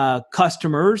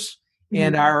customers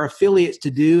and our affiliates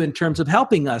to do in terms of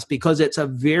helping us, because it's a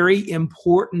very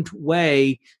important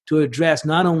way to address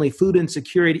not only food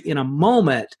insecurity in a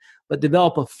moment, but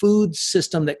develop a food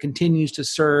system that continues to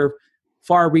serve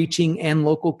far-reaching and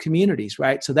local communities,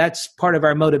 right? So that's part of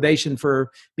our motivation for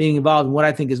being involved in what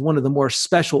I think is one of the more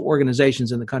special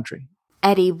organizations in the country.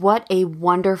 Eddie, what a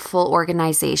wonderful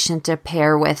organization to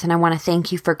pair with, and I want to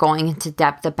thank you for going into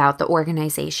depth about the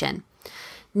organization.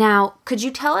 Now, could you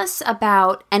tell us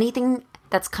about anything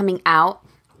that's coming out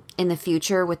in the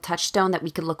future with Touchstone that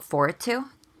we could look forward to?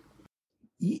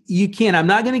 You can. I'm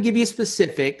not going to give you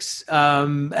specifics.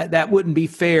 That wouldn't be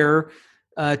fair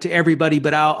to everybody,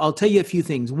 but I'll tell you a few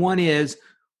things. One is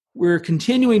we're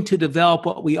continuing to develop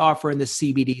what we offer in the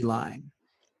CBD line.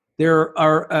 There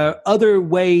are other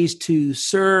ways to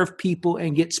serve people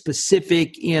and get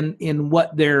specific in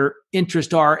what their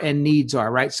interests are and needs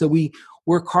are, right? So we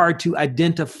work hard to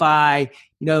identify,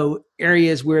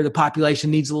 areas where the population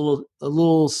needs a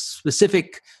little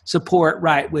specific support,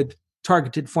 right, with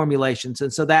targeted formulations.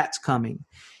 And so that's coming.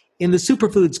 In the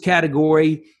superfoods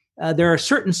category, there are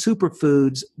certain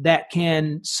superfoods that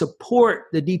can support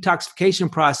the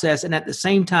detoxification process and at the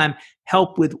same time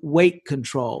help with weight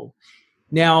control.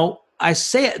 Now, I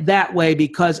say it that way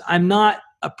because I'm not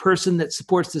a person that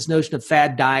supports this notion of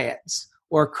fad diets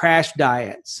or crash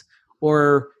diets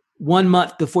or 1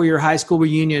 month before your high school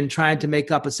reunion trying to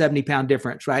make up a 70-pound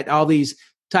difference, right? All these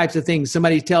types of things.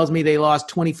 Somebody tells me they lost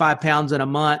 25 pounds in a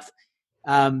month.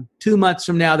 2 months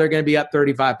from now, they're going to be up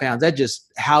 35 pounds. That's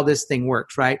just how this thing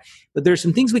works, right? But there's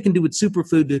some things we can do with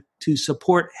superfood to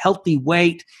support healthy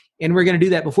weight, and we're going to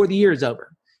do that before the year is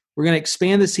over. We're going to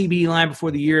expand the CBD line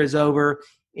before the year is over.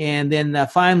 And then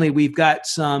finally, we've got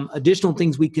some additional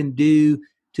things we can do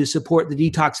to support the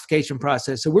detoxification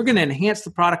process. So we're going to enhance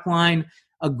the product line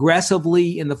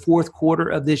aggressively in the fourth quarter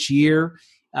of this year.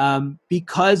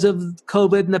 Because of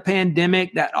COVID and the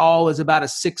pandemic, that all is about a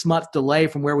 6-month delay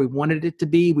from where we wanted it to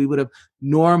be. We would have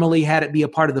normally had it be a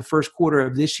part of the first quarter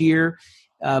of this year.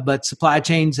 But supply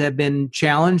chains have been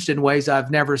challenged in ways I've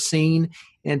never seen.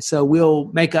 And so we'll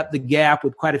make up the gap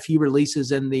with quite a few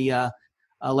releases in the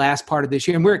last part of this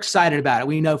year. And we're excited about it.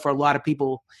 We know for a lot of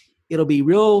people, it'll be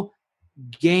real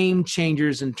game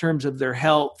changers in terms of their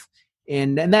health.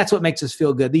 And that's what makes us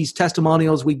feel good. These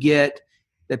testimonials we get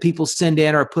that people send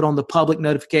in or put on the public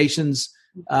notifications,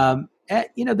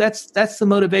 that's the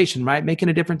motivation, right? Making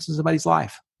a difference in somebody's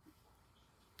life.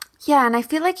 Yeah, and I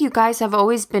feel like you guys have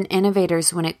always been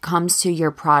innovators when it comes to your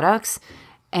products.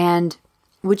 And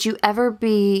would you ever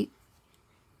be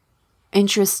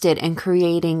interested in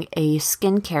creating a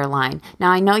skincare line?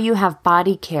 Now, I know you have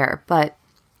body care, but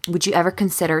would you ever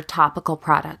consider topical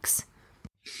products?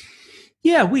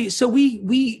 Yeah, we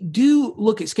do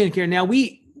look at skincare. Now,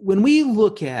 when we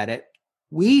look at it,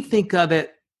 we think of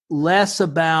it less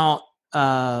about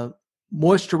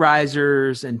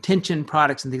moisturizers and tension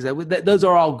products and things like that. Those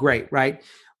are all great, right?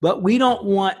 But we don't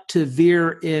want to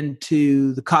veer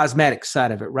into the cosmetic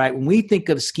side of it, right? When we think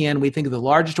of skin, we think of the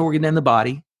largest organ in the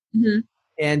body. Mm-hmm.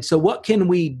 And so what can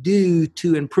we do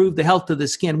to improve the health of the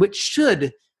skin, which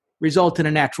should result in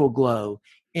a natural glow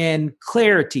and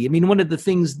clarity? I mean, one of the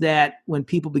things that when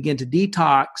people begin to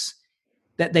detox,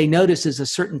 that they notice is a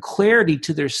certain clarity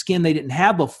to their skin they didn't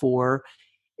have before,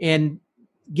 and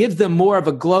gives them more of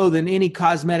a glow than any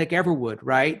cosmetic ever would,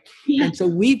 right? Yeah. And so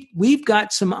we've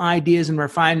got some ideas and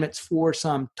refinements for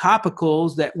some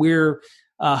topicals that we're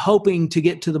hoping to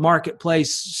get to the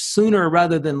marketplace sooner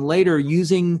rather than later,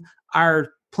 using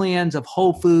our plans of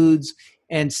whole foods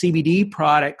and CBD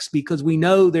products, because we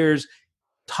know there's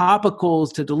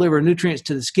topicals to deliver nutrients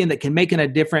to the skin that can make a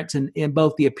difference in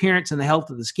both the appearance and the health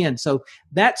of the skin. So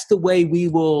that's the way we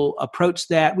will approach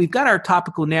that. We've got our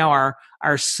topical now,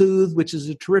 our Soothe, which is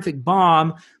a terrific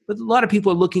balm, but a lot of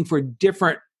people are looking for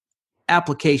different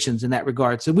applications in that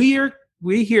regard. So we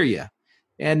hear you,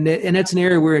 and it's an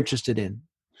area we're interested in.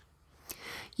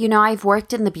 You know, I've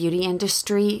worked in the beauty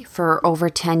industry for over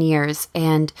 10 years,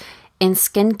 and in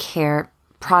skincare,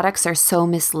 products are so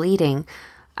misleading.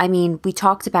 I mean, we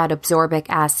talked about ascorbic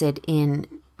acid in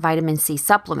vitamin C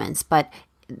supplements, but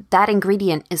that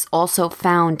ingredient is also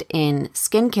found in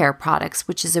skincare products,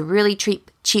 which is a really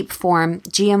cheap form,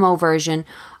 GMO version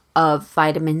of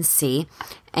vitamin C.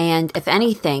 And if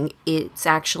anything, it's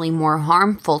actually more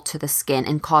harmful to the skin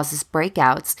and causes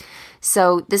breakouts.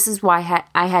 So this is why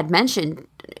I had mentioned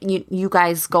you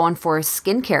guys going for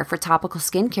skincare, for topical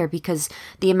skincare, because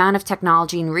the amount of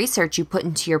technology and research you put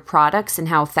into your products and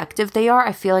how effective they are,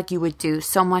 I feel like you would do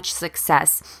so much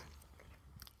success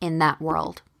in that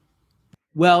world.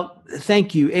 Well,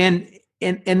 thank you. And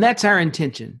that's our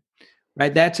intention,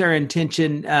 right? That's our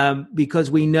intention,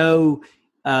 because we know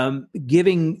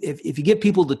giving, if you give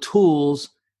people the tools,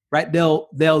 right,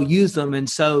 they'll use them. And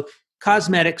so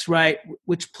cosmetics, right,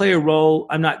 which play a role.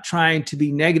 I'm not trying to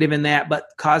be negative in that, but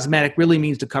cosmetic really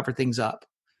means to cover things up.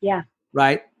 Yeah.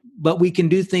 Right. But we can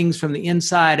do things from the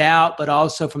inside out, but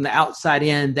also from the outside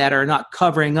in, that are not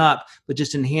covering up, but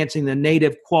just enhancing the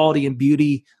native quality and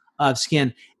beauty of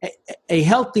skin. A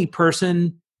healthy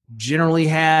person generally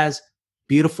has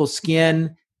beautiful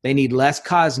skin. They need less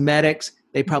cosmetics.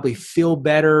 They probably feel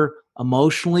better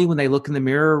emotionally when they look in the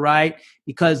mirror, right?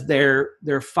 Because they're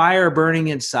fire burning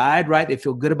inside, right? They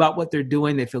feel good about what they're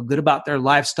doing. They feel good about their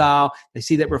lifestyle. They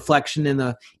see that reflection in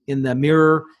the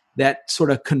mirror that sort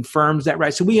of confirms that,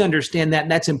 right? So we understand that,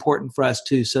 and that's important for us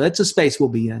too. So that's a space we'll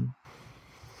be in.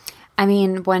 I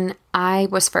mean, when I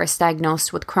was first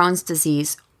diagnosed with Crohn's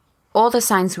disease, all the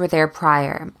signs were there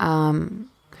prior.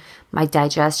 My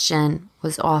digestion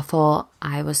was awful.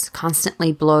 I was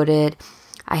constantly bloated.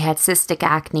 I had cystic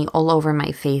acne all over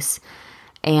my face,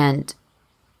 and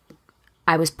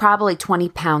I was probably 20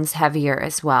 pounds heavier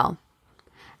as well.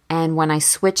 And when I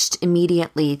switched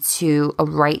immediately to a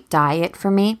right diet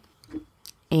for me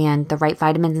and the right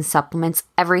vitamins and supplements,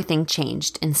 everything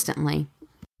changed instantly.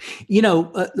 You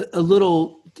know, a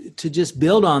little to just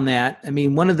build on that. I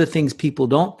mean, one of the things people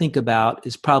don't think about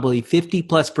is probably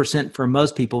 50+% for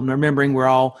most people, remembering we're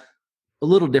all a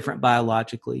little different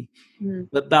biologically,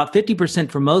 but about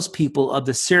 50% for most people of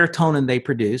the serotonin they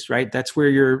produce, right? That's where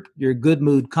your good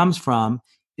mood comes from,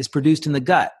 is produced in the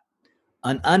gut.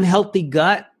 An unhealthy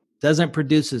gut doesn't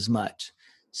produce as much.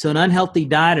 So an unhealthy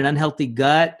diet, an unhealthy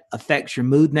gut affects your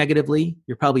mood negatively.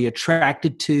 You're probably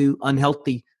attracted to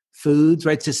unhealthy foods,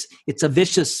 right? It's a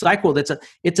vicious cycle.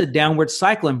 It's a downward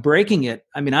cycle, and breaking it.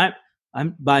 I mean,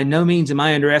 I'm by no means am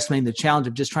I underestimating the challenge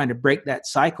of just trying to break that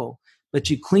cycle. But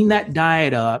you clean that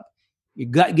diet up, your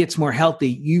gut gets more healthy.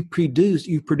 You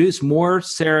produce more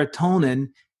serotonin.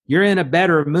 You're in a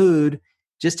better mood.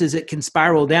 Just as it can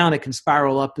spiral down, it can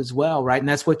spiral up as well, right? And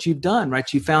that's what you've done,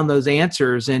 right? You found those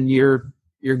answers, and you're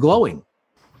glowing.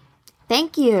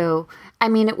 Thank you. I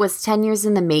mean, it was 10 years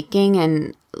in the making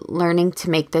and learning to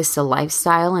make this a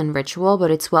lifestyle and ritual,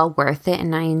 but it's well worth it,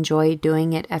 and I enjoy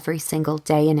doing it every single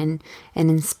day and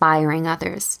inspiring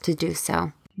others to do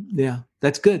so. Yeah,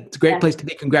 that's good. It's a great place to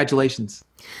be. Congratulations.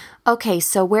 Okay,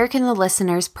 so where can the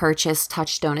listeners purchase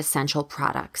Touchstone Essential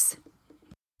products?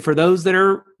 For those that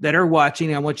are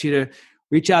watching, I want you to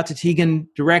reach out to Tegan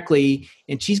directly,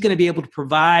 and she's going to be able to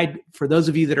provide, for those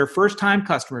of you that are first-time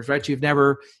customers, right? You've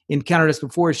never encountered us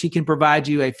before. She can provide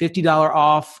you a $50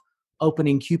 off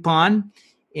opening coupon,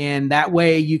 and that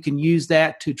way you can use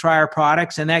that to try our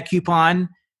products. And that coupon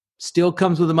still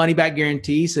comes with a money-back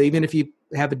guarantee. So even if you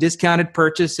have a discounted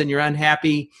purchase and you're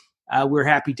unhappy, we're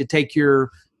happy to take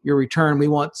your return. We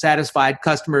want satisfied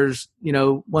customers,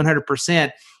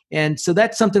 100%. And so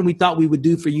that's something we thought we would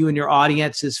do for you and your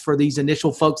audience, is for these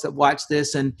initial folks that watch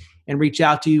this and reach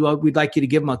out to you. We'd like you to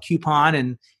give them a coupon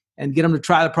and get them to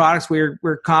try the products.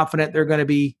 We're confident they're going to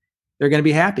be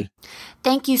happy.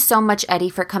 Thank you so much, Eddie,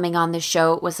 for coming on the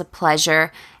show. It was a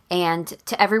pleasure. And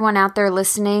to everyone out there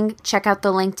listening, check out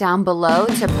the link down below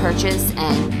to purchase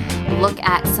and look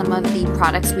at some of the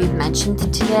products we've mentioned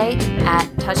today at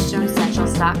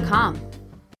touchstoneessentials.com.